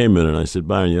Byron came in, and I said,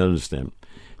 "Byron, you understand.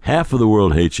 Half of the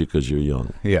world hates you because you're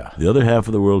young. Yeah. The other half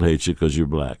of the world hates you because you're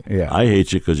black. Yeah. I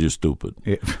hate you because you're stupid.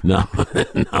 Yeah. Now,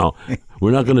 we're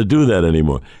not going to do that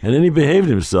anymore." And then he behaved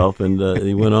himself, and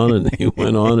he went on,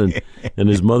 and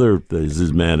his mother is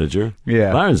his manager.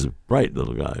 Yeah. Byron's a bright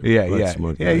little guy.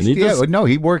 Smart guy.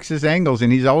 He works his angles,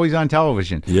 and he's always on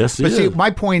television. Yes, he But see, is.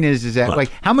 my point is that like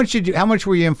how much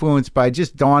were you influenced by? It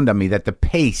just dawned on me that the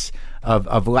pace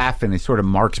of Laugh-In is sort of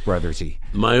Marx Brothers-y.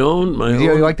 My own.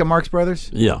 You like the Marx Brothers?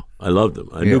 Yeah, I loved them.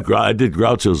 I did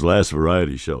Groucho's last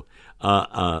variety show.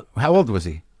 How old was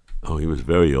he? Oh, he was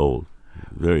very old.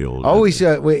 Very old. Always,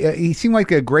 he seemed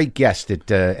like a great guest at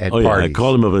parties. Yeah, I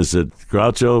called him up and I said,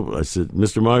 "Groucho," I said,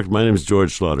 "Mr. Marc, my name is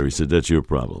George Schlatter." He said, "That's your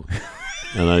problem."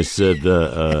 And I said,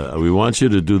 "We want you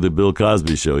to do the Bill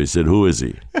Cosby show." He said, "Who is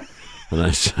he?" And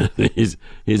I said,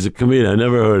 he's a comedian. I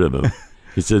never heard of him.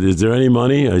 He said, "Is there any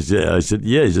money?" I said,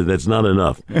 "Yeah." He said, "That's not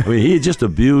enough." I mean, he just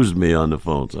abused me on the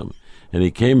phone. And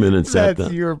he came in and sat down.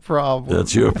 That's your problem.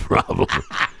 That's your problem.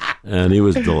 And he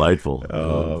was delightful.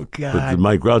 Oh, God. But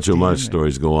my Groucho Marx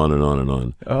stories go on and on and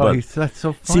on. Oh, but, that's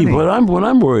so funny. See, what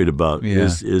I'm worried about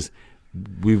is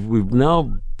we've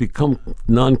now become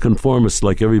nonconformists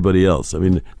like everybody else. I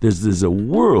mean, there's a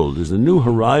world, there's a new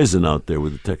horizon out there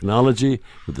with the technology,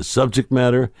 with the subject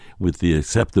matter, with the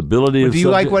acceptability of. Do you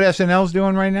like what SNL's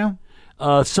doing right now?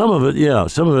 Some of it, yeah.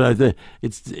 Some of it, I think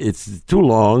it's too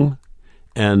long.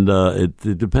 and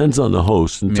it depends on the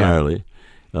host entirely.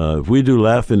 If we do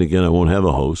Laugh-In again, I won't have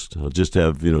a host. I'll just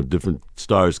have different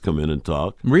stars come in and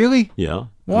talk. Really? Yeah.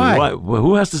 Why? Well,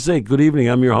 who has to say good evening?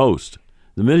 I'm your host.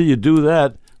 The minute you do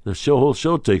that, the whole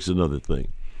show takes another thing.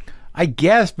 I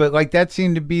guess, but like that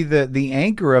seemed to be the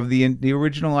anchor of the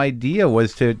original idea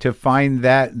was to find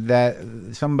that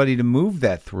somebody to move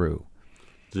that through.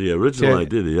 The original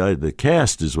idea, the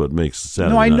cast is what makes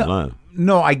Saturday Night Live.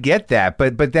 No, I get that,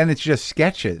 but then it's just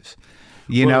sketches.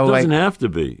 It doesn't have to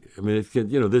be. I mean, it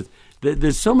can,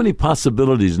 there's so many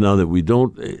possibilities now that we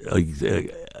don't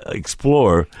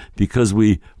explore because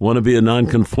we want to be a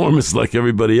nonconformist like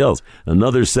everybody else.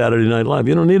 Another Saturday Night Live.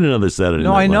 You don't need another Saturday Night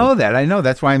Live. No, I know that. I know.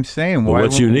 That's why I'm saying. Well,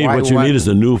 what you need is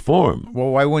a new form.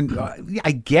 Well, why wouldn't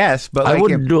I guess? But I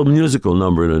wouldn't do a musical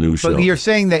number in a new show. But you're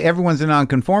saying that everyone's a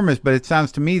nonconformist, but it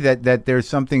sounds to me that there's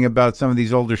something about some of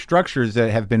these older structures that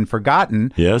have been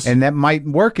forgotten. Yes, and that might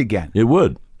work again. It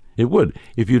would. It would.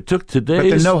 If you took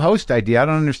today's... But the no host idea, I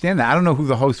don't understand that. I don't know who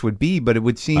the host would be, but it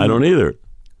would seem... I don't either.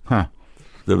 Huh.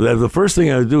 The first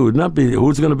thing I would do would not be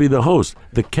who's going to be the host.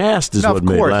 The cast is what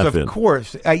made Laugh-In. Of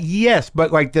course. Yes,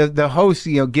 but like the hosts,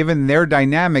 given their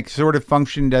dynamic, sort of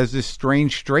functioned as this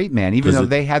strange straight man, even though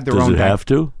they had their own... Does it have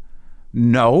to?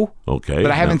 No. Okay.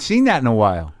 But I haven't seen that in a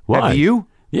while. Why? Have you?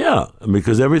 Yeah,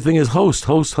 because everything is host.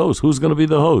 Who's going to be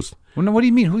the host? Well, no, what do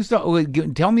you mean?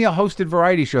 Tell me a hosted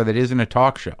variety show that isn't a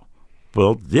talk show.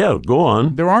 Well, yeah, go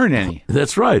on. There aren't any.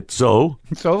 That's right. So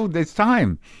it's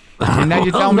time. And now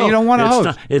you tell me you don't want to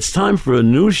host. It's time for a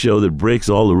new show that breaks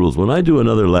all the rules. When I do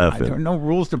another Laugh-In, there are no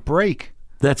rules to break.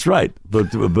 That's right.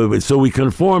 But so we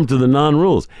conform to the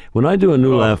non-rules. When I do a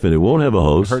new Laugh-In, it won't have a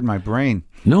host. It hurt my brain.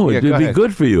 No, it would be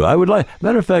good for you. I would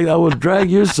matter of fact, I would drag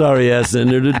your sorry ass in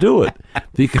there to do it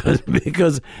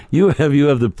because you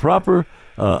have the proper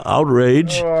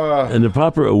outrage and the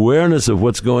proper awareness of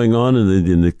what's going on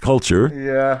in the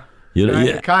culture.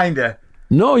 Yeah, kinda.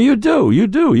 No, you do.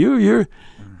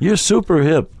 You're super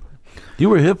hip. You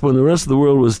were hip when the rest of the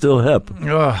world was still hip.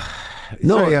 No,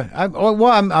 so,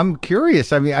 I'm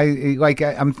curious. I mean,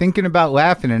 I'm thinking about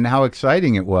Laugh-In and how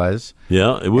exciting it was.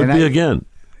 Yeah, it would be again.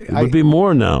 It would be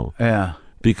more now. Yeah,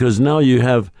 because now you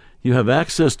have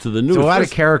access to the news. There's a lot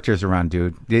of characters around,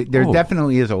 dude. There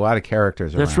definitely is a lot of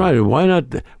characters around. That's right. Why not?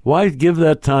 Why give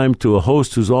that time to a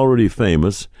host who's already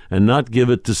famous and not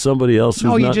give it to somebody else who's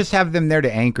not? No, you just have them there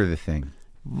to anchor the thing.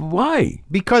 Why?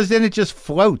 Because then it just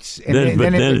floats. And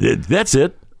then that's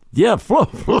it. Yeah,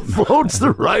 float's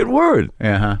the right word.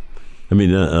 Uh-huh. I mean,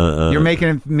 you're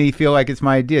making me feel like it's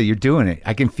my idea. You're doing it.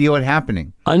 I can feel it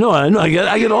happening. I know. I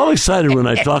get all excited when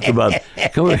I talk about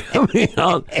coming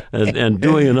out and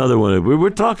doing another one. We're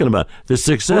talking about the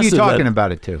success. Who are you talking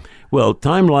about it to? Well,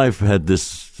 Time Life had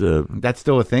this. That's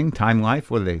still a thing. Time Life.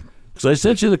 What are they? So I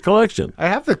sent you the collection. I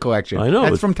have the collection. I know.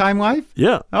 That's from Time Life?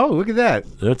 Yeah. Oh, look at that.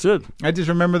 That's it. I just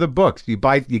remember the books. You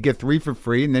get 3 for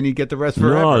free, and then you get the rest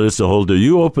forever. No, it's a whole deal.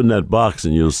 You open that box,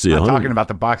 and you'll see. I'm not talking about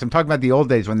the box. I'm talking about the old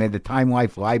days when they had the Time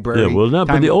Life library. Yeah, well,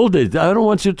 but the old days. I don't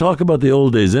want you to talk about the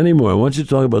old days anymore. I want you to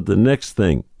talk about the next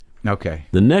thing. Okay.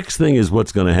 The next thing is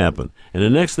what's going to happen. And the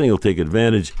next thing will take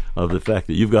advantage of the fact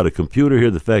that you've got a computer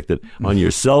here, the fact that on your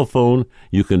cell phone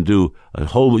you can do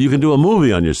a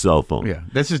movie on your cell phone. Yeah.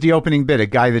 This is the opening bit, a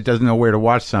guy that doesn't know where to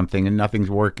watch something and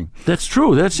nothing's working. That's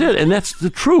true. That's it. And that's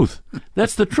the truth.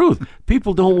 That's the truth.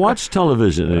 People don't watch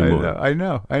television anymore. I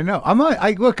know.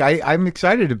 I'm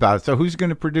excited about it. So who's going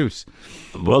to produce?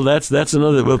 Well, that's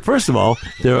another. Well, first of all,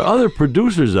 there are other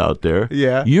producers out there.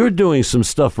 Yeah. You're doing some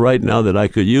stuff right now that I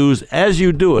could use as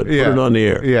you do it. Yeah. Put it on the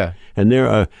air. Yeah. And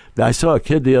I saw a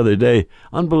kid the other day,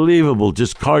 unbelievable,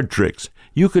 just card tricks.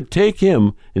 You could take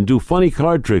him and do funny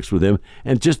card tricks with him,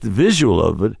 and just the visual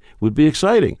of it would be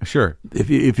exciting. Sure. If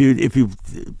you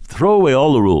throw away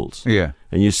all the rules. Yeah.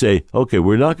 And you say, okay,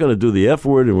 we're not going to do the F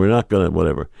word and we're not going to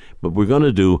whatever, but we're going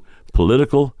to do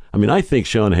political. I mean, I think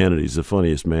Sean Hannity's the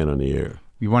funniest man on the air.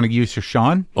 You want to use your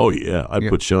Sean? Oh, yeah. I'd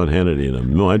put Sean Hannity in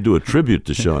him. No, I'd do a tribute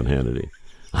to Sean Hannity.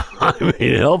 I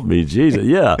mean, help me, Jesus.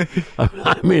 Yeah.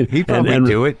 I mean, he'd probably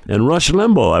do it. And Rush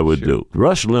Limbaugh I would do.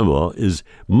 Rush Limbaugh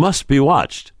must be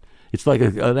watched. It's like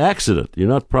an accident. You're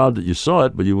not proud that you saw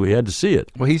it, but we had to see it.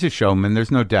 Well, he's a showman.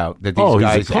 There's no doubt that these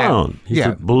guys he's a clown. He's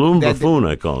a balloon buffoon,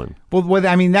 I call him. Well,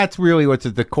 I mean, that's really what's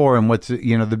at the core, and what's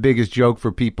the biggest joke for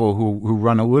people who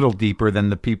run a little deeper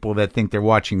than the people that think they're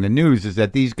watching the news is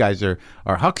that these guys are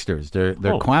hucksters. They're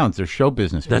clowns. They're show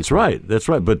business people. That's right. That's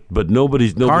right. But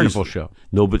nobody's Carnival show.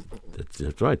 Nobody.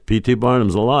 That's right. P.T.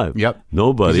 Barnum's alive. Yep.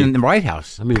 Nobody. He's in the White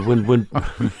House. I mean, when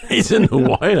he's in the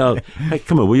White House, hey,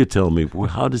 come on, will you tell me,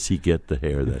 how does he get the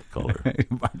hair that color?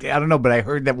 I don't know, but I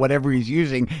heard that whatever he's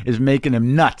using is making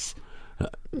him nuts.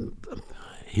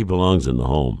 he belongs in the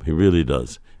home. He really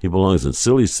does. He belongs in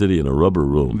Silly City in a rubber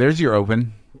room. There's your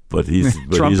open. But he's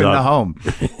Trump in the home.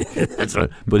 That's right.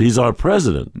 But he's our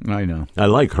president. I know. I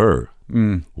like her.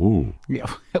 Ooh. Yeah,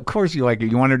 of course you like it.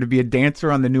 You want her to be a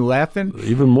dancer on the New Laugh-In?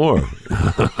 Even more.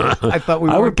 I thought we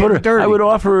were getting dirty. I would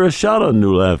offer her a shot on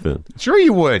New Laugh-In. Sure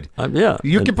you would. Yeah.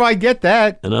 You could probably get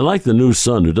that. And I like the new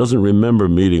son who doesn't remember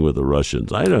meeting with the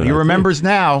Russians. I don't know. He remembers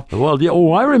now. Well, yeah.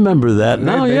 Oh, I remember that.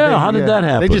 How did that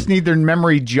happen? They just need their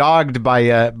memory jogged by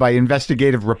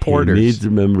investigative reporters. He needs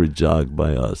the memory jogged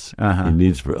by us. He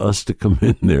needs for us to come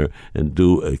in there and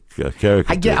do a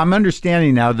caricature. I'm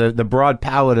understanding now the broad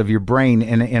palette of your brain,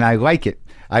 and I like it.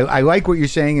 I like what you're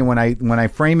saying, and when I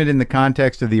frame it in the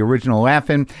context of the original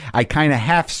Laugh-In, I kind of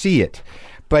half see it.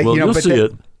 But you'll see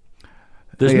it.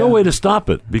 There's no way to stop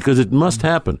it because it must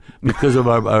happen because of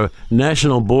our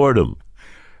national boredom.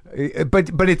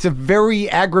 But it's a very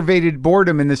aggravated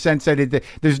boredom in the sense that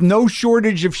there's no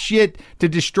shortage of shit to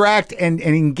distract and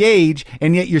engage,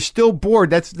 and yet you're still bored.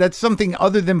 That's something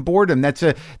other than boredom.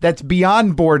 That's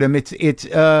beyond boredom. It's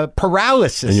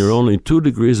paralysis. And you're only 2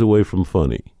 degrees away from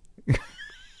funny.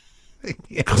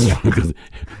 Because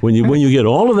when you get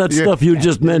all of that stuff you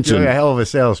just mentioned, you're a hell of a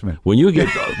salesman. When you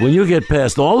get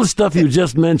past all the stuff you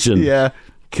just mentioned,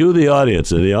 cue the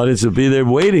audience, and the audience will be there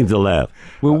waiting to laugh.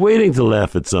 We're waiting to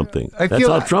laugh at something. That's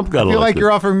how Trump got elected. I feel like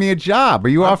you're offering me a job. Are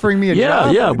you offering me a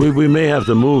job? Yeah. We may have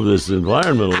to move this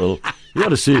environment a little. You got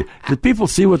to see. Did people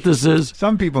see what this is?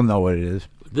 Some people know what it is.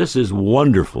 This is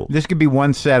wonderful. This could be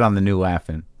one set on the New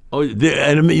Laugh-In. Oh,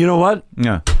 and you know what?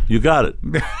 Yeah, you got it.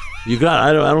 You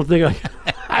got it. I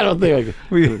don't think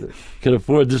I can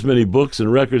afford this many books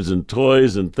and records and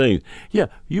toys and things. Yeah,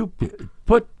 you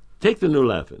take the New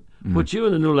Laugh-In, put you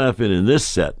in the New Laugh-In in this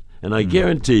set, and I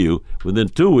guarantee you, within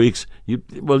 2 weeks, you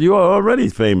are already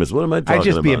famous. What am I talking about? I'd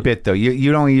just be a bit though.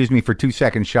 You'd only use me for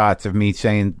 2-second shots of me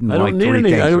saying I don't need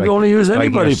any. I would only use anybody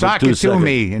for 2 seconds. Sock it to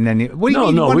me, and then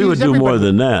no. We would do more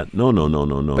than that. No.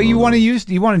 But you want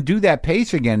to do that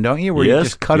pace again, don't you? Where you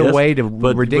just cut away to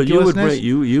ridiculousness. But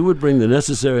you would bring the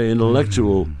necessary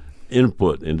intellectual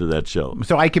input into that show.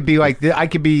 So I could be like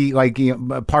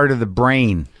part of the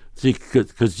brain. See,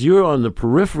 because you're on the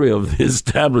periphery of the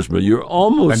establishment. You're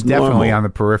almost normal. I'm definitely on the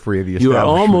periphery of the establishment.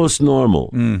 You're almost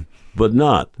normal, but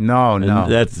not. No.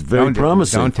 That's very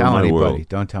promising. Don't tell anybody. World.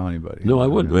 Don't tell anybody. No, I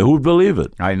wouldn't. Who'd believe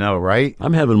it? I know, right?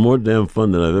 I'm having more damn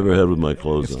fun than I've ever had with my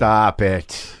clothes on. Stop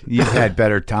it. You've had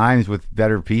better times with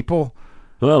better people.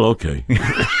 Well, okay.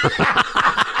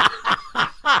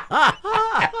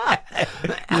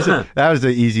 That was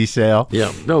an easy sale.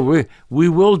 Yeah. No, we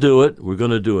will do it. We're going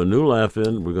to do a New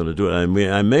Laugh-In. We're going to do it.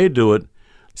 I may do it.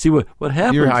 See what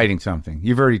happens. You're hiding something.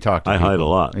 You've already talked to people. hide a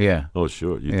lot. Yeah. Oh,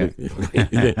 sure. You think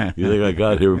I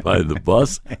got here by the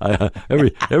bus?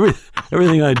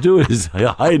 Everything I do is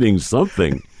hiding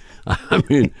something. I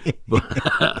mean, no,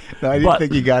 I didn't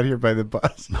think you got here by the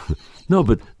bus. No,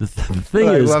 but the thing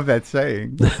is, I love that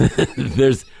saying.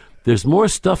 there's more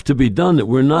stuff to be done that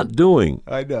we're not doing.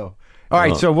 I know. All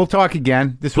right, so we'll talk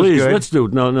again. This please, was good. Let's do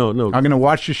it. No. I'm going to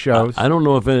watch the shows. I don't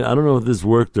know if this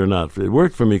worked or not. It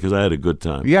worked for me because I had a good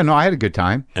time. Yeah, no, I had a good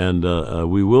time. And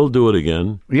we will do it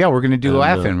again. Yeah, we're going to do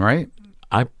Laugh-In, right?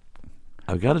 I've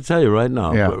got to tell you right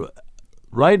now. Yeah.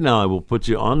 Right now, I will put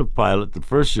you on the pilot, the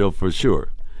first show for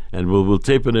sure, and we'll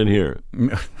tape it in here.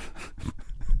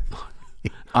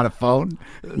 On a phone?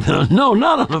 No,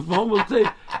 not on a phone. We'll tape.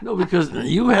 No, because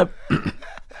you have.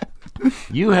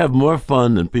 You have more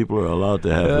fun than people are allowed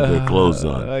to have with their clothes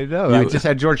on. I know. I just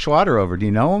had George Schlatter over. Do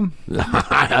you know him?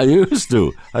 I used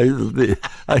to. I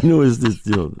knew his,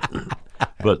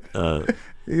 but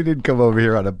he didn't come over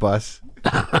here on a bus.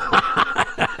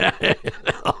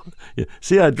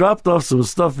 See, I dropped off some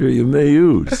stuff here you may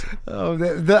use. Oh,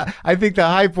 I think the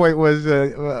high point was,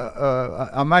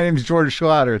 my name's George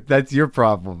Schlatter. That's your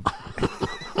problem.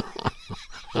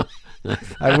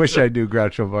 I wish I knew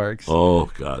Groucho Marx. Oh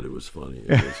God, it was funny.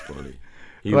 It was funny.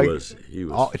 He was.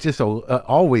 Just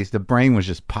always the brain was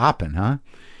just popping, huh?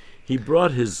 He brought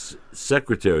his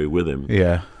secretary with him.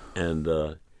 Yeah, and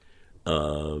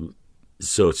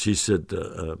so she said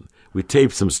we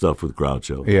taped some stuff with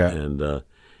Groucho. Yeah,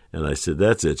 and I said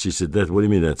that's it. She said what do you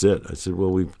mean that's it? I said well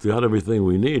we've got everything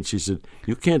we need. She said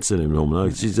you can't send him home now.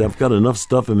 She said I've got enough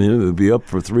stuff in him. It'll be up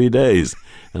for 3 days.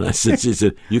 And she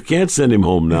said you can't send him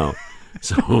home now.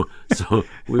 So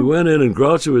we went in and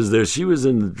Groucho was there. She was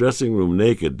in the dressing room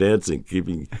naked, dancing,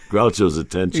 keeping Groucho's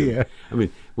attention. Yeah. I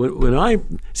mean, when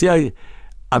I'm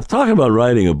talking about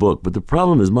writing a book, but the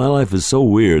problem is my life is so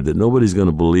weird that nobody's going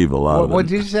to believe a lot of it. Well,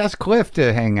 just ask Cliff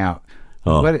to hang out.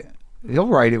 Oh. He'll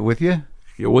write it with you.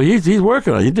 Yeah, well, he's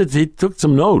working on it. He took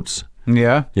some notes.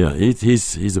 Yeah. Yeah,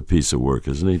 he's a piece of work,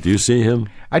 isn't he? Do you see him?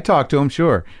 I talked to him,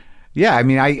 sure. Yeah, I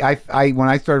mean, I when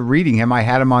I started reading him, I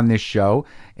had him on this show,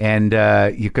 and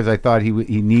because I thought he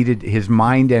needed, his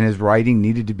mind and his writing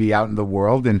needed to be out in the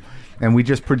world, and we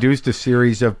just produced a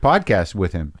series of podcasts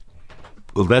with him.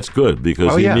 Well, that's good,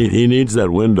 because he needs that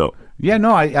window. Yeah,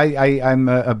 no, I'm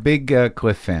a big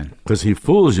Cliff fan. Because he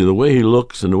fools you, the way he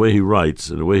looks and the way he writes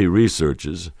and the way he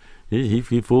researches. He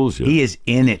fools you. He is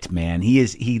in it, man.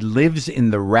 He lives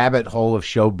in the rabbit hole of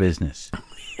show business.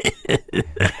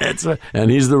 And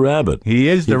he's the rabbit. He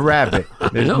is the rabbit.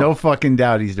 There's no fucking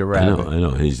doubt he's the rabbit. I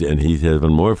know. He's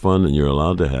having more fun than you're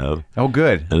allowed to have. Oh,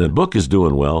 good. And the book is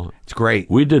doing well. It's great.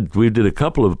 We did a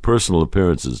couple of personal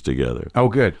appearances together. Oh,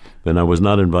 good. And I was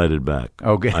not invited back.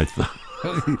 Oh, good. I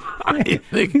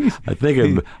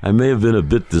think I may have been a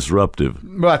bit disruptive.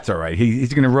 Well, that's all right.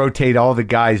 He's going to rotate all the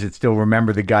guys that still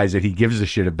remember the guys that he gives a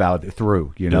shit about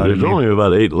through. You know, there's only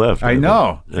about 8 left. I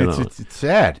know. It's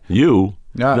sad. You.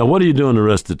 Now, what are you doing the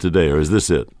rest of today, or is this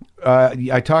it?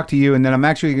 I talked to you, and then I'm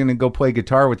actually going to go play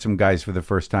guitar with some guys for the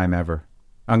first time ever.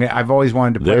 I've always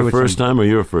wanted to play Their with first time or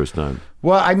your first time?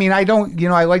 Well, I mean, I don't,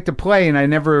 I like to play, and I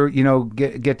never,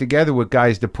 get together with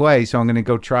guys to play, so I'm going to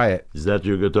go try it. Is that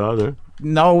your guitar there?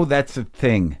 No, that's a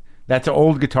thing. That's an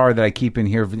old guitar that I keep in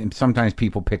here. Sometimes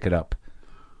people pick it up.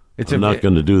 I'm not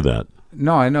going to do that.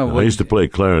 No, I know. I used to play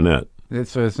clarinet.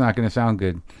 It's not going to sound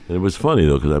good. And it was funny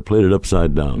though, because I played it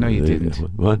upside down. No, you didn't.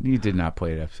 What? You did not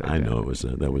play it upside down. I know it was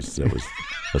that was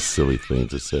a silly thing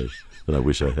to say that I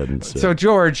wish I hadn't said. So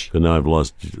George, but now I've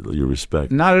lost your respect.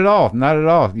 Not at all. Not at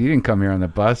all. You didn't come here on the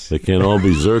bus. They can't all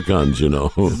be zircons,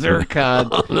 Zircon.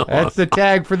 No. That's the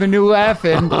tag for the new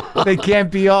laughing. They can't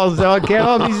all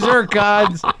be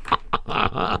zircons.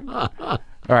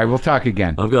 All right, we'll talk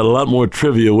again. I've got a lot more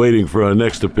trivia waiting for our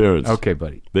next appearance. Okay,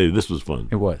 buddy. Baby, this was fun.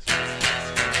 It was.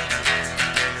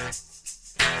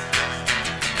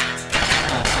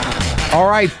 All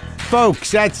right,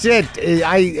 folks, that's it.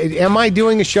 Am I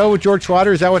doing a show with George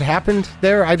Schlatter? Is that what happened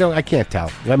there? I can't tell.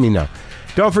 Let me know.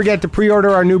 Don't forget to pre-order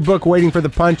our new book, Waiting for the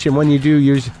Punch, and when you do,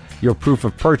 use your proof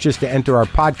of purchase to enter our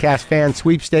podcast fan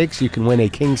sweepstakes. You can win a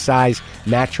king-size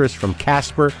mattress from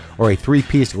Casper or a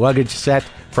 3-piece luggage set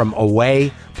from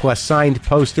Away, plus signed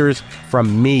posters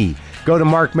from me. Go to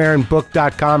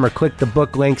markmaronbook.com or click the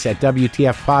book links at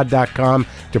WTFpod.com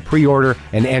to pre-order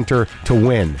and enter to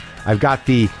win. I've got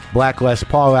the Black Les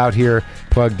Paul out here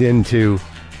plugged into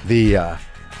the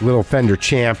little Fender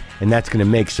Champ, and that's going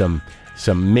to make some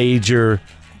major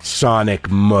sonic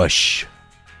mush.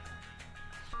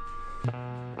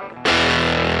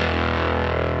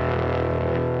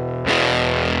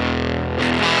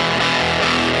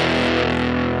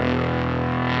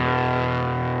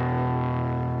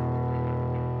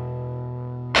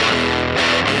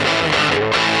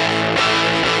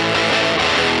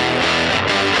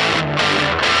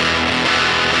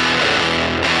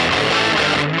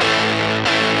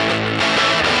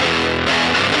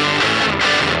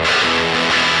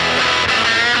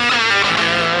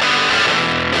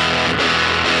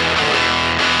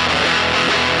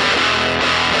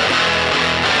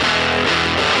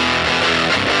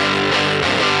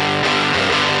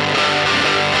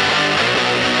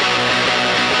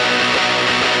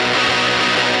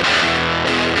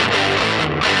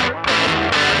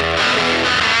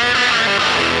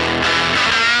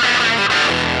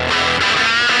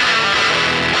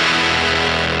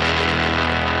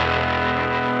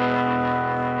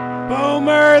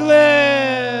 Boomer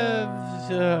lives!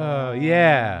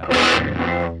 Yeah.